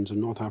Africans in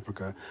North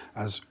Africa,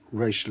 as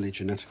racially,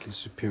 genetically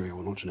superior.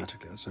 Well, not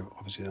genetically, that's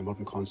obviously a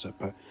modern concept,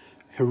 but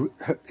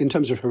in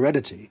terms of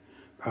heredity,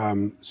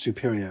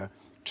 superior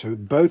to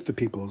both the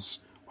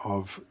peoples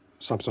of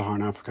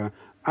sub-Saharan Africa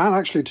and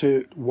actually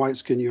to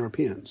white-skinned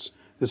Europeans.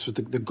 This was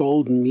the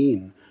golden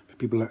mean for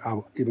people like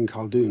Ibn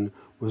Khaldun,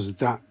 was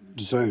that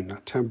zone,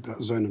 that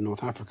zone of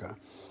North Africa.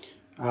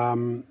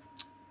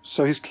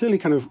 So he's clearly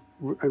kind of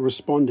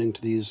responding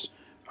to these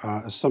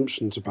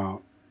assumptions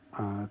about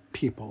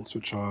peoples,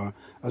 which are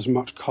as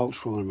much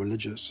cultural and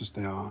religious as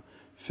they are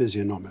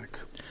physiognomic.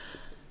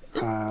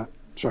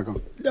 Sorry, go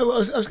on. No, I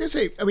was going to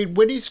say, I mean,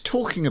 when he's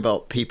talking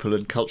about people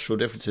and cultural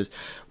differences,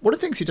 one of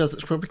the things he does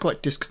that's probably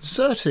quite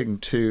disconcerting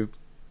to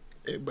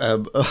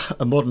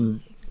a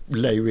modern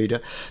lay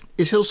reader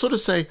is he'll sort of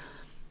say,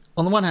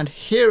 on the one hand,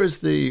 here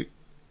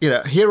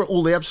are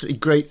all the absolutely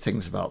great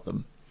things about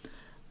them.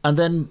 And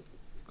then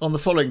on the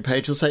following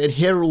page, he'll say, and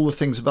here are all the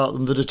things about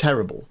them that are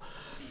terrible.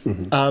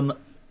 Mm-hmm.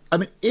 I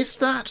mean, is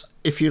that,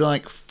 if you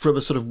like, from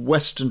a sort of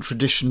Western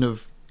tradition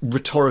of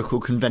rhetorical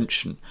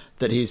convention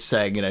that he's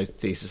saying,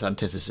 thesis,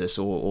 antithesis,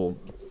 or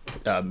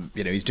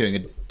he's doing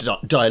a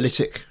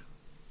dialectic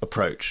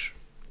approach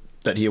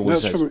that he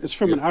always says? It's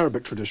from an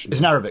Arabic tradition. It's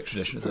an Arabic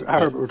tradition, is it?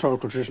 Arabic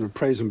rhetorical tradition of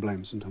praise and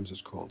blame, sometimes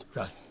it's called.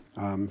 Right.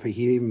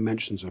 He even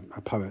mentions a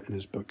poet in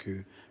his book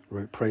who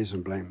wrote praise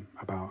and blame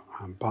about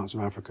parts of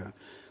Africa.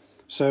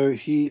 So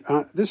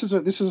this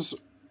is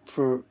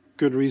for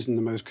good reason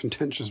the most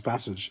contentious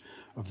passage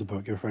of the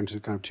book. You're referring to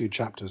kind of two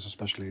chapters,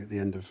 especially at the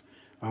end of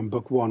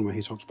book one, where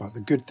he talks about the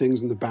good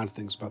things and the bad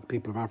things about the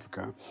people of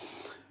Africa.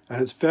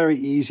 And it's very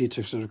easy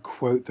to sort of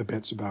quote the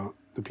bits about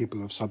the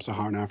people of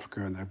sub-Saharan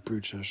Africa, and they're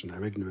brutish and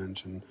they're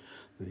ignorant and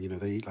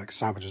they eat like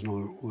savages and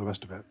all the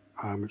rest of it,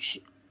 which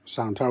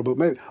sound terrible,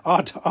 maybe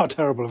are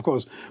terrible, of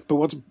course. But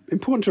what's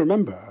important to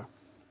remember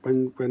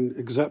when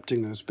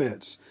excerpting those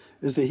bits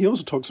is that he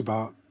also talks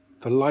about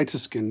the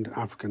lighter-skinned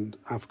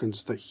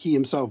Africans that he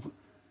himself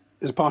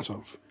is part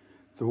of,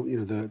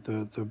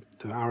 the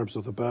Arabs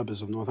or the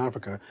Berbers of North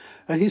Africa,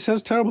 and he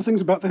says terrible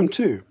things about them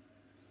too.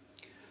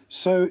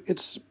 So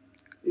it's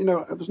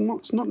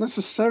not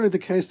necessarily the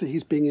case that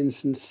he's being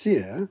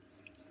insincere,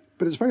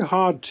 but it's very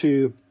hard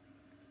to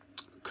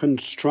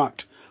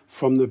construct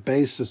from the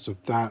basis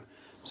of that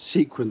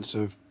sequence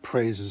of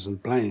praises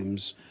and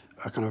blames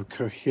a kind of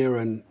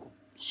coherent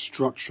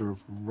structure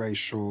of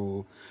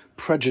racial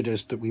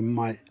prejudice that we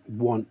might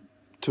want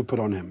to put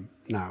on him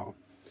now.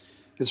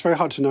 It's very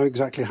hard to know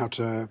exactly how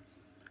to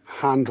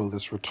handle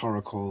this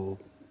rhetorical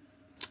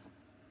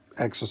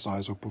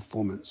exercise or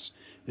performance,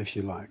 if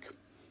you like.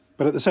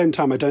 But at the same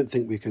time, I don't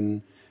think we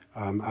can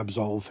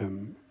absolve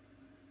him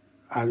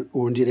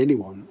or indeed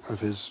anyone of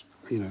his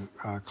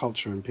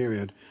culture and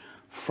period,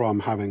 from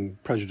having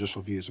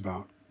prejudicial views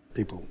about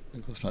people.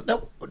 Of course not.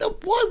 Now,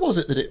 why was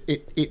it that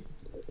it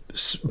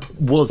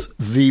was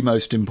the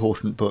most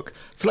important book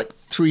for like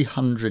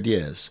 300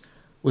 years?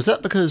 Was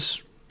that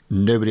because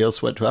nobody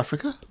else went to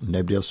Africa?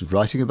 Nobody else was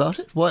writing about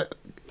it? Why?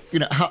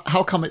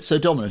 How come it's so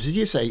dominant? As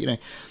you say,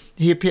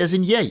 he appears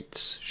in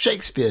Yeats.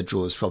 Shakespeare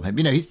draws from him.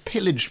 He's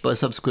pillaged by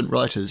subsequent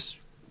writers.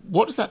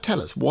 What does that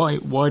tell us?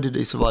 Why did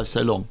he survive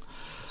so long?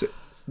 So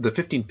the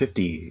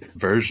 1550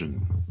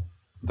 version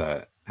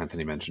that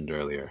Anthony mentioned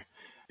earlier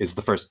is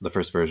the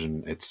first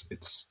version.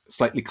 It's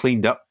slightly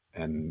cleaned up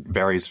and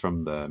varies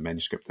from the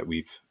manuscript that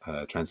we've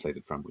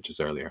translated from, which is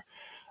earlier.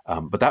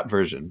 But that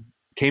version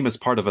came as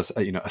part of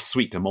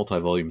a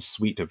multi-volume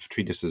suite of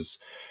treatises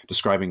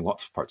describing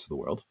lots of parts of the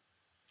world,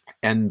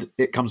 and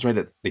it comes right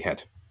at the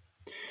head.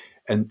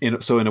 And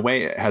so in a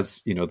way, it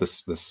has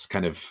this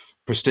kind of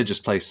prestigious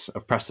place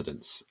of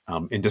precedence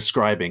in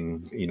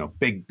describing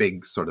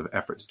big sort of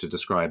efforts to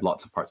describe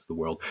lots of parts of the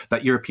world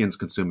that Europeans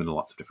consume in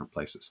lots of different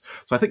places.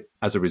 So I think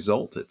as a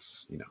result,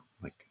 it's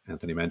like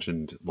Anthony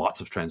mentioned,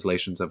 lots of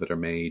translations of it are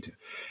made,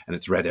 and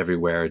it's read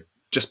everywhere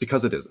just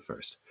because it is the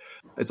first.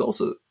 It's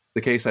also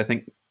the case, I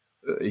think,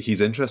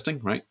 he's interesting,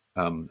 right?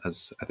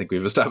 As I think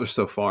we've established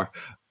so far,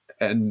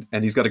 and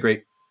he's got a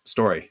great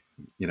story,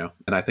 and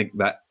I think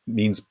that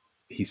means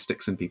he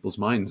sticks in people's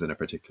minds in a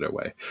particular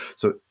way.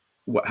 So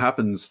what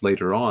happens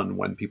later on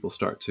when people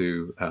start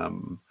to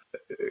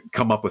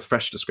come up with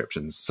fresh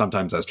descriptions,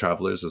 sometimes as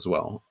travelers as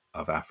well,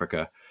 of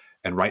Africa,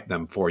 and write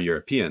them for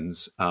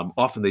Europeans,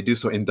 often they do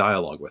so in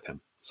dialogue with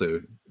him.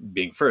 So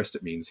being first,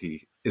 it means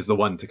he is the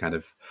one to kind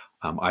of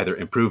either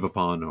improve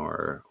upon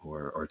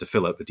or to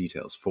fill out the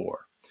details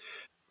for.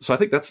 So I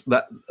think that's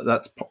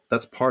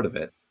part of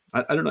it.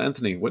 I don't know,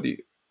 Anthony, what do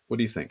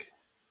you think?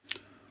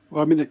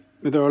 Well, I mean,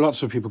 there are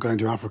lots of people going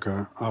to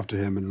Africa after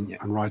him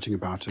and writing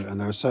about it, and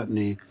there are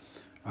certainly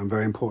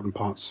very important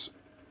books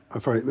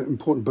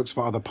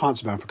for other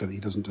parts of Africa that he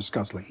doesn't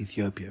discuss, like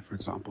Ethiopia, for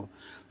example.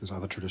 There's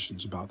other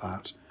traditions about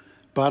that.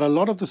 But a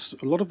lot of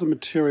the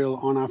material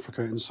on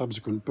Africa in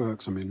subsequent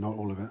books, I mean, not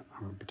all of it,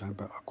 I won't pretend,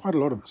 but quite a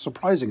lot of it, a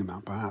surprising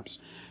amount perhaps,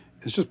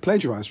 is just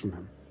plagiarized from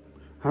him.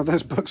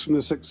 There's books from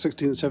the 16th,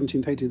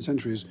 17th, 18th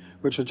centuries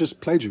which are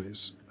just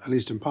plagiaries, at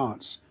least in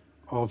parts,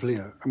 of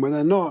Leo. And when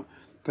they're not,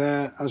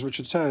 they're, as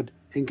Richard said,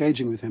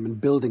 engaging with him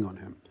and building on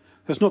him.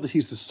 So it's not that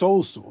he's the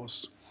sole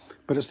source,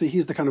 but it's that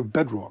he's the kind of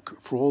bedrock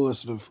for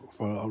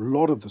a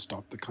lot of the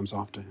stuff that comes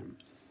after him,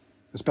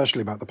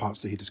 especially about the parts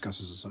that he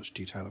discusses in such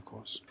detail, of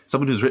course.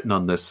 Someone who's written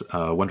on this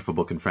wonderful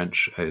book in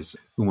French is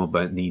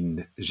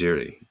Oumabanine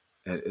Giri.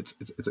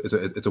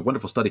 It's a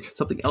wonderful study.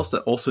 Something else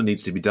that also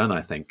needs to be done,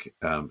 I think,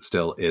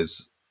 still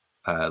is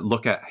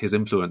look at his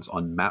influence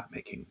on map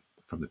making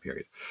from the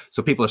period.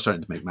 So people are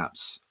starting to make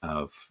maps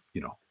of,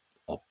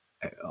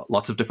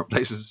 lots of different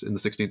places in the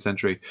 16th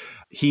century.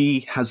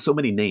 He has so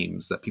many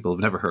names that people have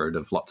never heard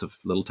of, lots of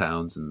little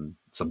towns and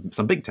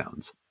some big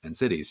towns and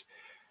cities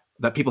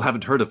that people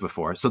haven't heard of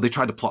before. So they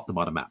try to plot them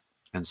on a map.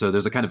 And so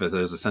there's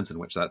a sense in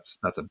which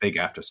that's a big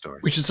after story.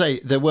 We should say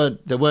there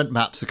weren't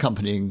maps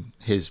accompanying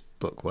his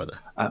book, were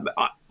there?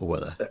 Or were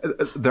there?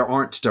 There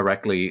aren't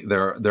directly.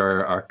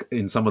 There are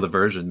in some of the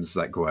versions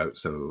that go out.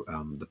 So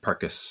the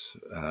Perkis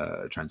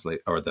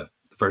the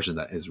version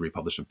that is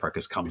republished in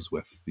Perkis comes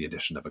with the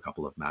addition of a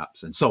couple of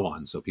maps and so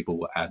on. So people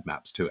will add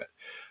maps to it.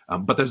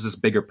 But there's this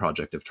bigger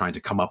project of trying to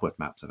come up with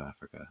maps of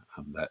Africa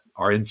that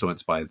are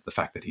influenced by the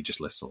fact that he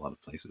just lists a lot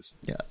of places.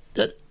 Yeah.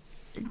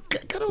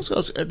 Can I also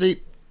ask,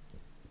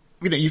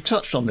 you've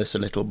touched on this a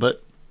little,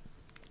 but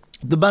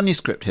the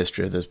manuscript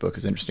history of this book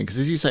is interesting because,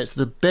 as you say, it's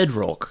the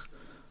bedrock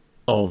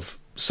of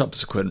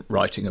subsequent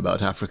writing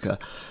about Africa.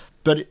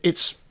 But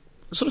it's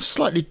sort of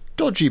slightly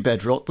dodgy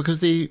bedrock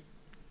because the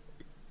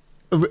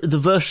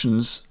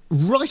versions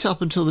right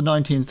up until the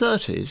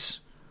 1930s,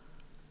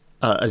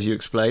 as you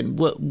explained,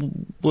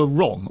 were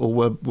wrong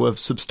or were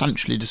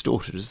substantially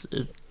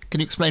distorted. Can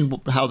you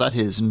explain how that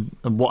is and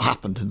what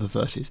happened in the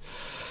 30s?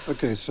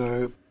 Okay,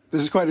 so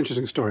this is quite an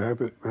interesting story. I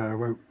hope it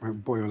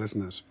won't bore your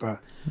listeners. But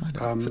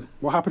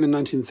what happened in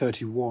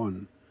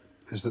 1931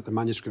 is that the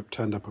manuscript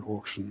turned up at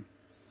auction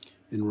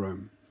in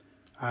Rome.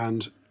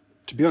 And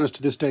to be honest,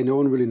 to this day, no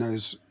one really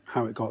knows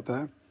how it got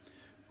there.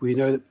 We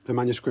know that the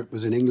manuscript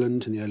was in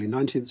England in the early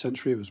 19th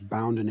century. It was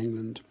bound in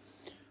England.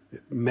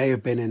 It may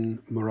have been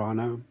in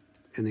Murano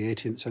in the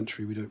 18th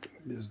century.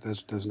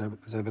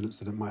 There's evidence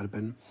that it might have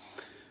been.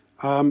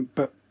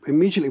 But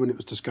immediately when it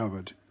was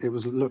discovered, it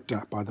was looked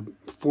at by the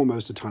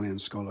foremost Italian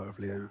scholar of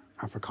Leo,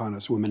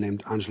 Africanus, a woman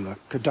named Angela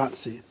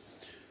Codazzi.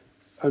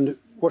 And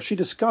what she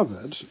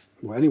discovered,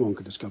 well, anyone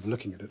could discover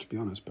looking at it, to be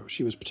honest, but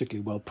she was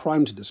particularly well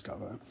primed to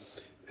discover,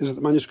 is that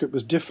the manuscript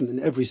was different in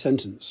every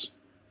sentence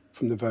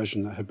from the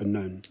version that had been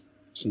known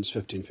since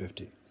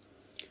 1550.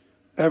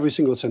 Every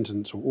single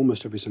sentence, or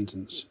almost every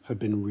sentence, had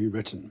been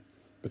rewritten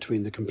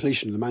between the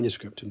completion of the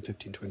manuscript in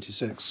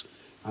 1526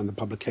 and the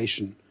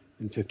publication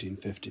in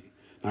 1550.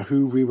 Now,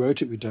 who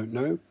rewrote it, we don't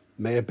know.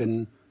 May have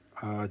been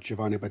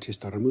Giovanni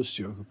Battista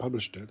Ramusio, who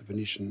published it, the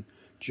Venetian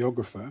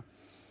geographer.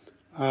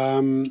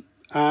 And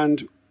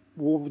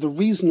the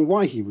reason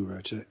why he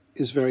rewrote it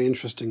is very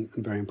interesting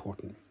and very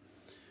important.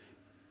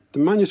 The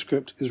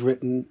manuscript is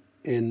written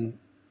in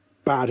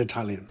bad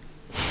Italian.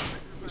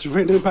 It's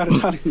written in bad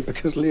Italian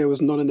because Leo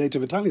was not a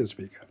native Italian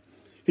speaker.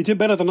 He did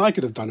better than I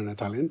could have done in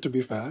Italian, to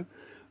be fair.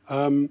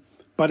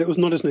 But it was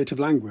not his native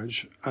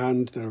language,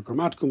 and there are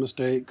grammatical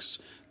mistakes,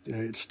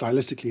 it's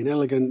stylistically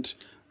inelegant,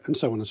 and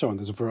so on and so on.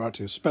 There's a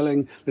variety of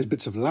spelling, there's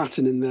bits of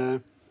Latin in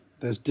there,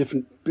 there's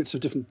different bits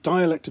of different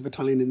dialect of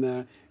Italian in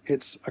there.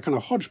 It's a kind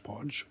of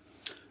hodgepodge.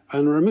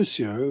 And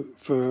Ramusio,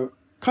 for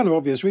kind of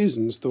obvious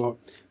reasons, thought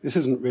this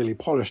isn't really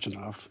polished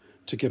enough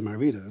to give my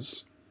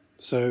readers.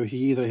 So he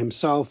either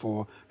himself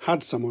or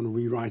had someone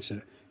rewrite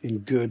it in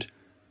good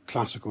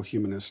classical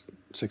humanist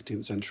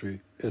 16th century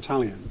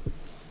Italian.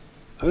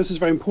 And this is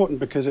very important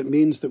because it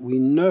means that we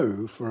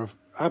know for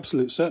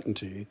absolute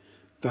certainty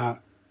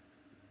that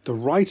the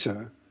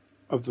writer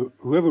of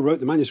whoever wrote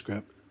the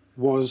manuscript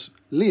was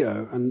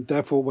Leo, and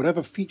therefore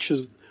whatever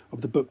features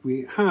of the book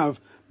we have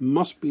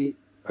must be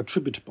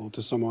attributable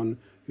to someone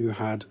who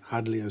had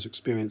Leo's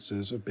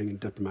experiences of being a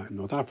diplomat in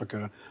North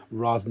Africa,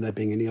 rather than there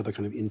being any other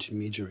kind of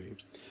intermediary.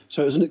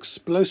 So it was an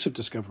explosive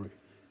discovery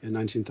in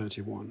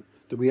 1931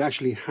 that we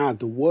actually had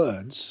the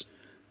words,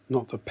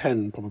 not the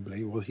pen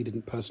probably, well, he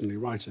didn't personally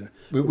write it.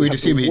 We'd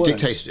assume he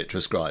dictated it to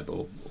a scribe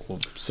or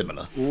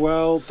similar.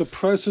 Well, the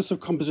process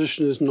of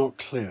composition is not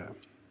clear.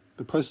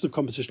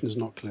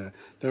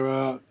 There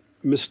are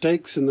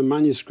mistakes in the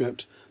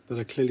manuscript that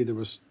are clearly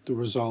the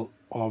result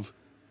of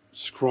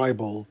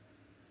scribal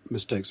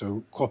mistakes,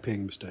 or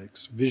copying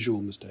mistakes,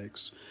 visual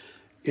mistakes.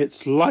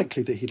 It's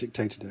likely that he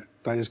dictated it.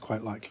 That is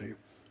quite likely.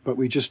 But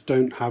we just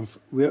don't have,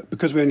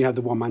 because we only have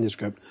the one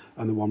manuscript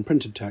and the one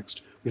printed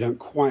text, we don't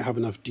quite have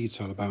enough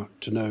detail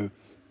to know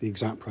the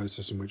exact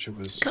process in which it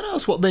was. Can I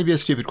ask what may be a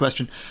stupid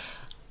question?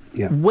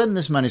 Yeah. When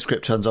this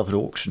manuscript turns up at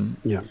auction,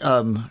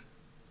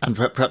 and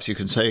perhaps you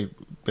can say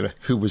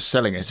who was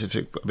selling it.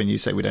 You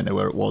say we don't know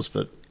where it was,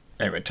 but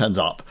anyway, it turns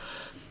up.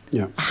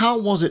 Yeah. How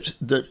was it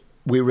that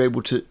we were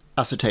able to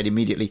ascertain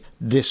immediately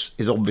this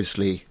is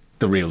obviously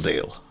the real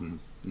deal?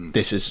 Mm-hmm.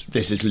 This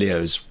is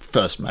Leo's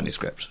first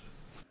manuscript.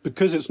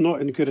 Because it's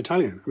not in good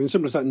Italian.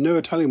 Simple as that. No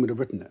Italian would have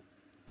written it.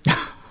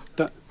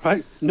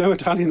 Right? No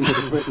Italian would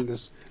have written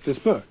this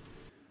book.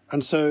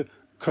 And so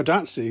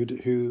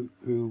Codazzi,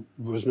 who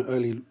was an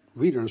early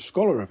reader and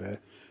scholar of it,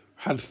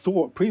 had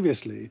thought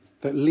previously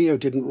that Leo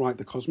didn't write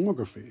the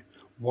Cosmography.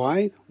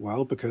 Why?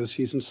 Well, because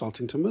he's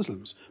insulting to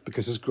Muslims,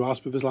 because his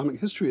grasp of Islamic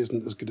history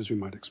isn't as good as we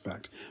might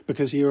expect,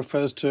 because he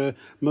refers to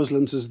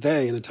Muslims as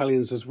they and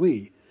Italians as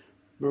we,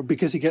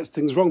 because he gets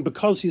things wrong,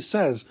 because he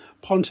says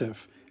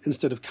pontiff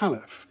instead of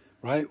caliph,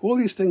 right? All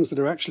these things that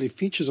are actually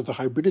features of the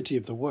hybridity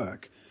of the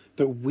work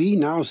that we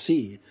now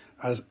see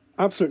as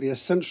absolutely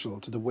essential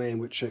to the way in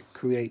which it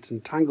creates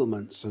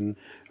entanglements and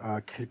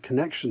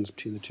connections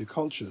between the two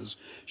cultures,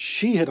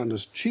 she had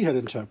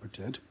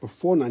interpreted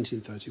before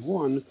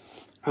 1931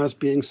 as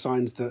being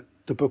signs that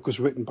the book was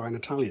written by an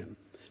Italian.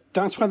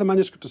 That's why the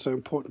manuscript is so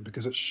important,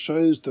 because it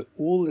shows that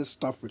all this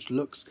stuff which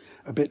looks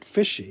a bit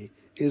fishy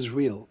is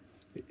real.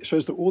 It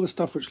shows that all the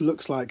stuff which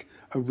looks like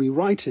a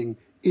rewriting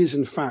is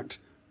in fact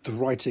the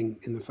writing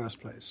in the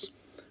first place,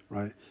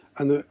 right?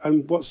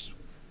 And what's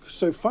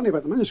so funny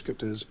about the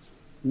manuscript is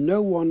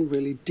no one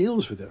really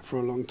deals with it for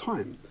a long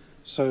time.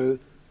 So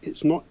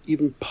it's not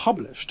even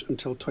published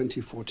until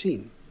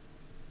 2014.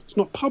 It's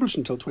not published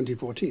until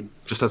 2014.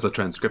 Just as a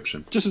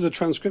transcription.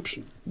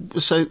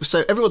 So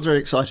everyone's very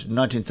excited in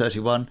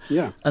 1931.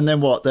 Yeah. And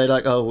then what? They're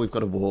like, oh, we've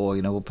got a war,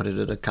 we'll put it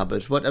in a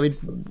cupboard.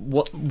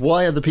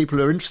 Why are the people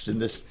who are interested in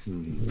this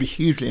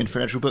hugely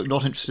influential book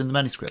not interested in the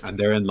manuscript? And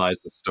therein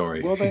lies the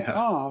story. Well, they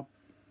are.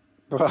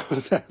 Well,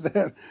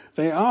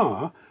 they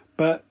are,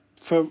 but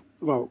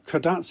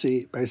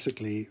Codazzi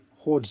basically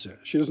hoards it.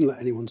 She doesn't let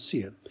anyone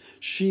see it.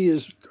 She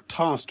is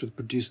tasked with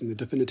producing the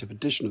definitive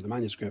edition of the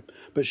manuscript,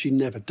 but she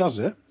never does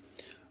it.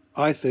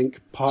 I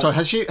think So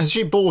has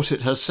she bought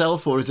it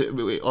herself, or is it?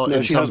 Or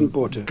no, she hasn't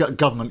bought it.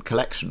 Government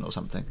collection or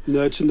something?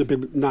 No, it's in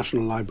the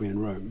National Library in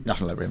Rome.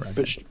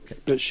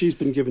 But she's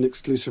been given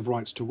exclusive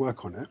rights to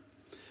work on it.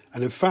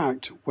 And in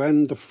fact,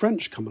 when the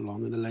French come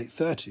along in the late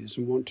 30s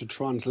and want to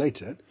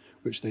translate it,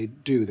 which they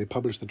do, they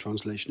published the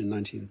translation in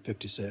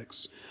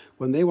 1956.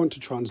 When they want to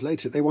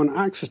translate it, they want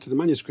access to the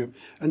manuscript,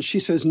 and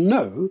she says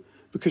no,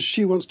 because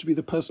she wants to be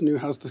the person who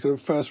has the kind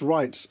of first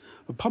rights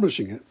of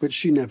publishing it, which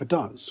she never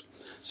does.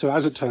 So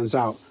as it turns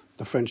out,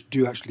 the French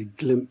do actually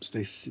glimpse,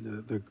 they see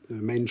the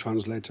main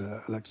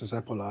translator, Alexis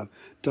Epaulard,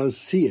 does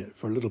see it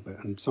for a little bit,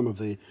 and some of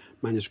the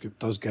manuscript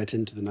does get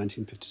into the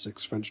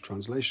 1956 French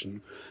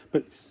translation.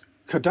 But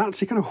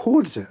Codazzi kind of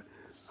hoards it,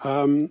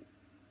 and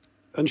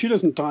she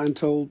doesn't die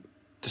until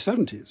the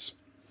 70s.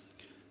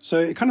 So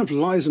it kind of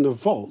lies in a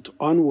vault,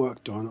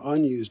 unworked on,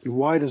 unused. And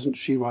why doesn't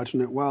she write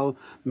on it? Well,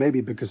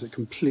 maybe because it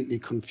completely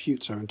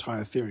confutes her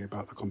entire theory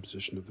about the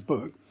composition of the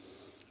book.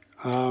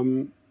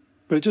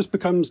 But it just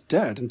becomes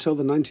dead until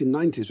the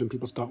 1990s when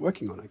people start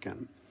working on it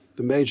again.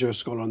 The major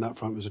scholar on that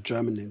front was a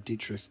German named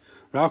Dietrich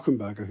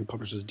Rauchenberger, who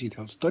publishes a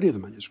detailed study of the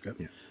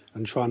manuscript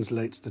and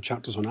translates the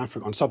chapters on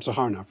Africa, on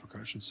sub-Saharan Africa,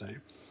 I should say.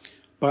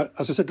 But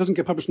as I said, it doesn't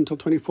get published until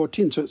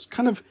 2014, so it's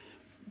kind of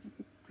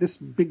this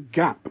big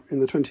gap in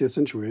the 20th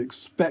century. We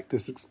expect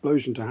this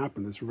explosion to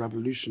happen, this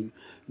revolution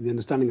in the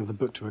understanding of the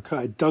book to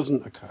occur. It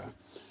doesn't occur,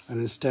 and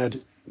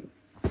instead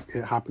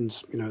it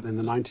happens, in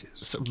the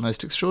 90s. It's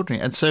most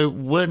extraordinary. And so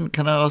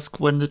can I ask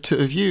when the two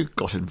of you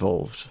got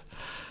involved?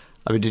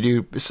 I mean,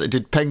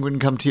 did Penguin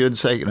come to you and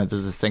say, there's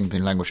this thing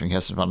been languishing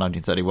here since about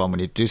 1931, we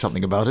need to do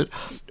something about it?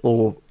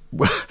 Or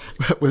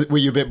were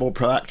you a bit more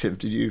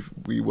proactive?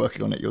 Were you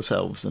working on it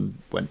yourselves and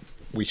when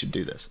we should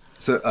do this?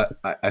 So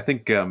I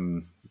think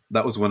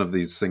that was one of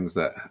these things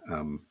that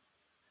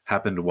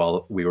happened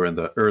while we were in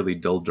the early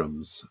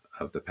doldrums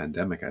of the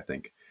pandemic, I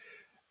think.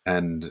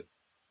 And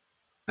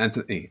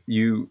Anthony,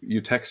 you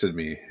texted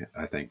me,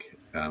 I think,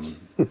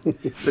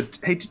 said,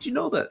 hey, did you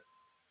know that?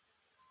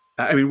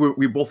 I mean,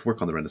 we both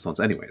work on the Renaissance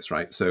anyways,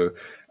 right? So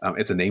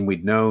it's a name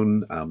we'd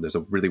known. There's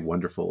a really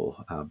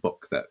wonderful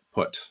book that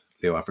put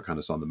Leo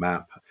Africanus on the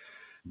map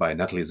by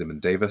Natalie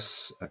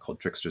Zimmern-Davis called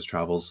Trickster's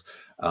Travels.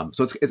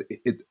 So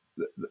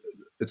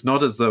it's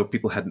not as though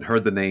people hadn't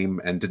heard the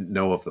name and didn't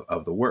know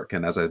of the work.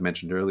 And as I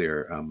mentioned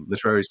earlier,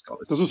 literary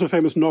scholars. There's also a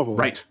famous novel.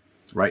 Right.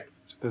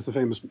 There's the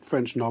famous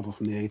French novel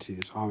from the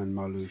 80s, Armand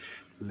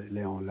Malouf,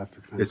 Léon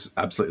l'Africain. It's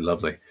absolutely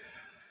lovely.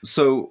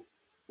 So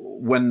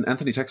when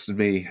Anthony texted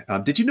me,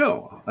 did you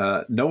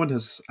know no one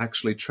has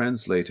actually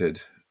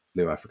translated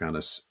Leo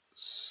Africanus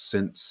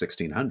since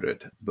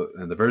 1600,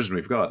 and the version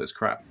we've got is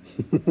crap.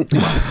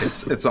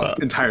 It's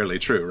not entirely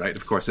true, right?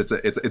 Of course,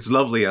 it's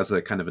lovely as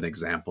a kind of an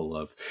example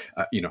of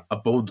a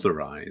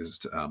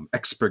Baudelarized,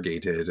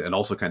 expurgated, and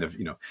also kind of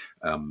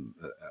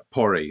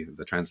Pori,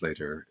 the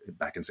translator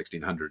back in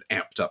 1600,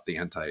 amped up the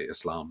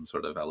anti-Islam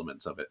sort of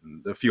elements of it,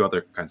 and a few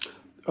other kinds of.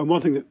 And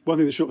one thing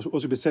that should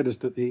also be said is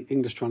that the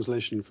English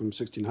translation from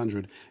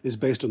 1600 is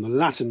based on the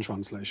Latin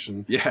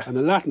translation. Yeah. And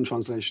the Latin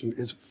translation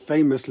is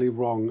famously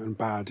wrong and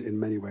bad in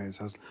many ways,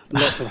 has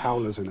lots of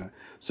howlers in it.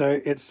 So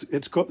it's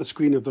got the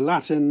screen of the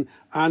Latin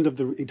and of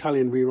the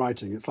Italian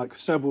rewriting. It's like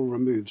several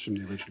removes from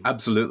the original.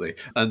 Absolutely.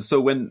 And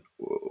so when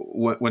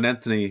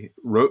Anthony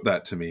wrote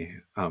that to me,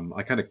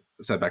 I kind of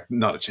said back,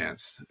 not a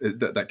chance.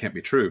 That can't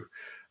be true.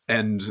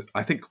 And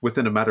I think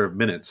within a matter of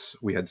minutes,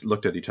 we had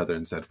looked at each other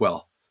and said,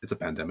 well, it's a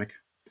pandemic.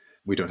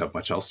 We don't have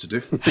much else to do.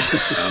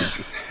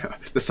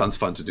 This sounds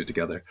fun to do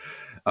together.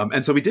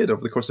 And so we did over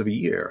the course of a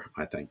year,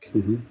 I think.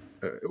 Mm-hmm.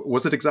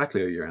 Was it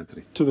exactly a year,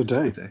 Anthony? To the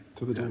day.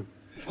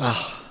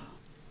 Wow.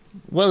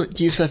 Well,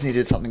 you certainly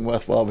did something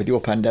worthwhile with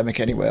your pandemic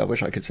anyway. I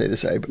wish I could say the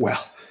same.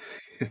 Well,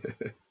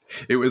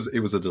 it was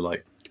a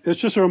delight. It's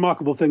just a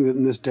remarkable thing that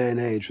in this day and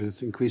age,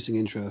 with increasing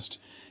interest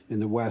in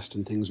the West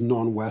and things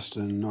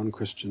non-Western,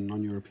 non-Christian,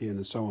 non-European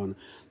and so on,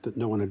 that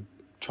no one had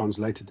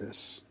translated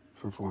this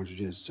for 400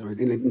 years. So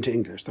into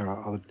English, there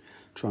are other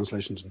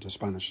translations into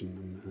Spanish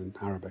and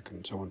Arabic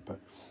and so on,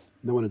 but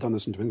no one had done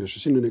this into English.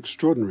 It seemed an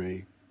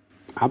extraordinary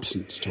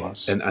absence to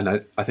us. And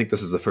I think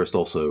this is the first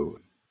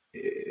also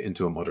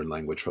into a modern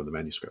language from the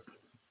manuscript.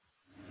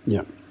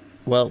 Yeah.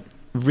 Well,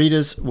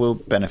 readers will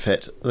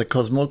benefit. The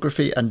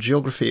Cosmography and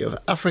Geography of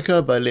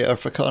Africa by Leo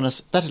Africanus,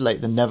 better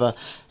late than never,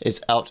 is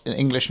out in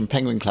English and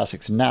Penguin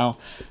Classics now.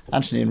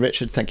 Anthony and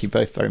Richard, thank you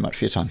both very much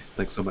for your time.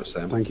 Thanks so much,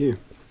 Sam. Thank you.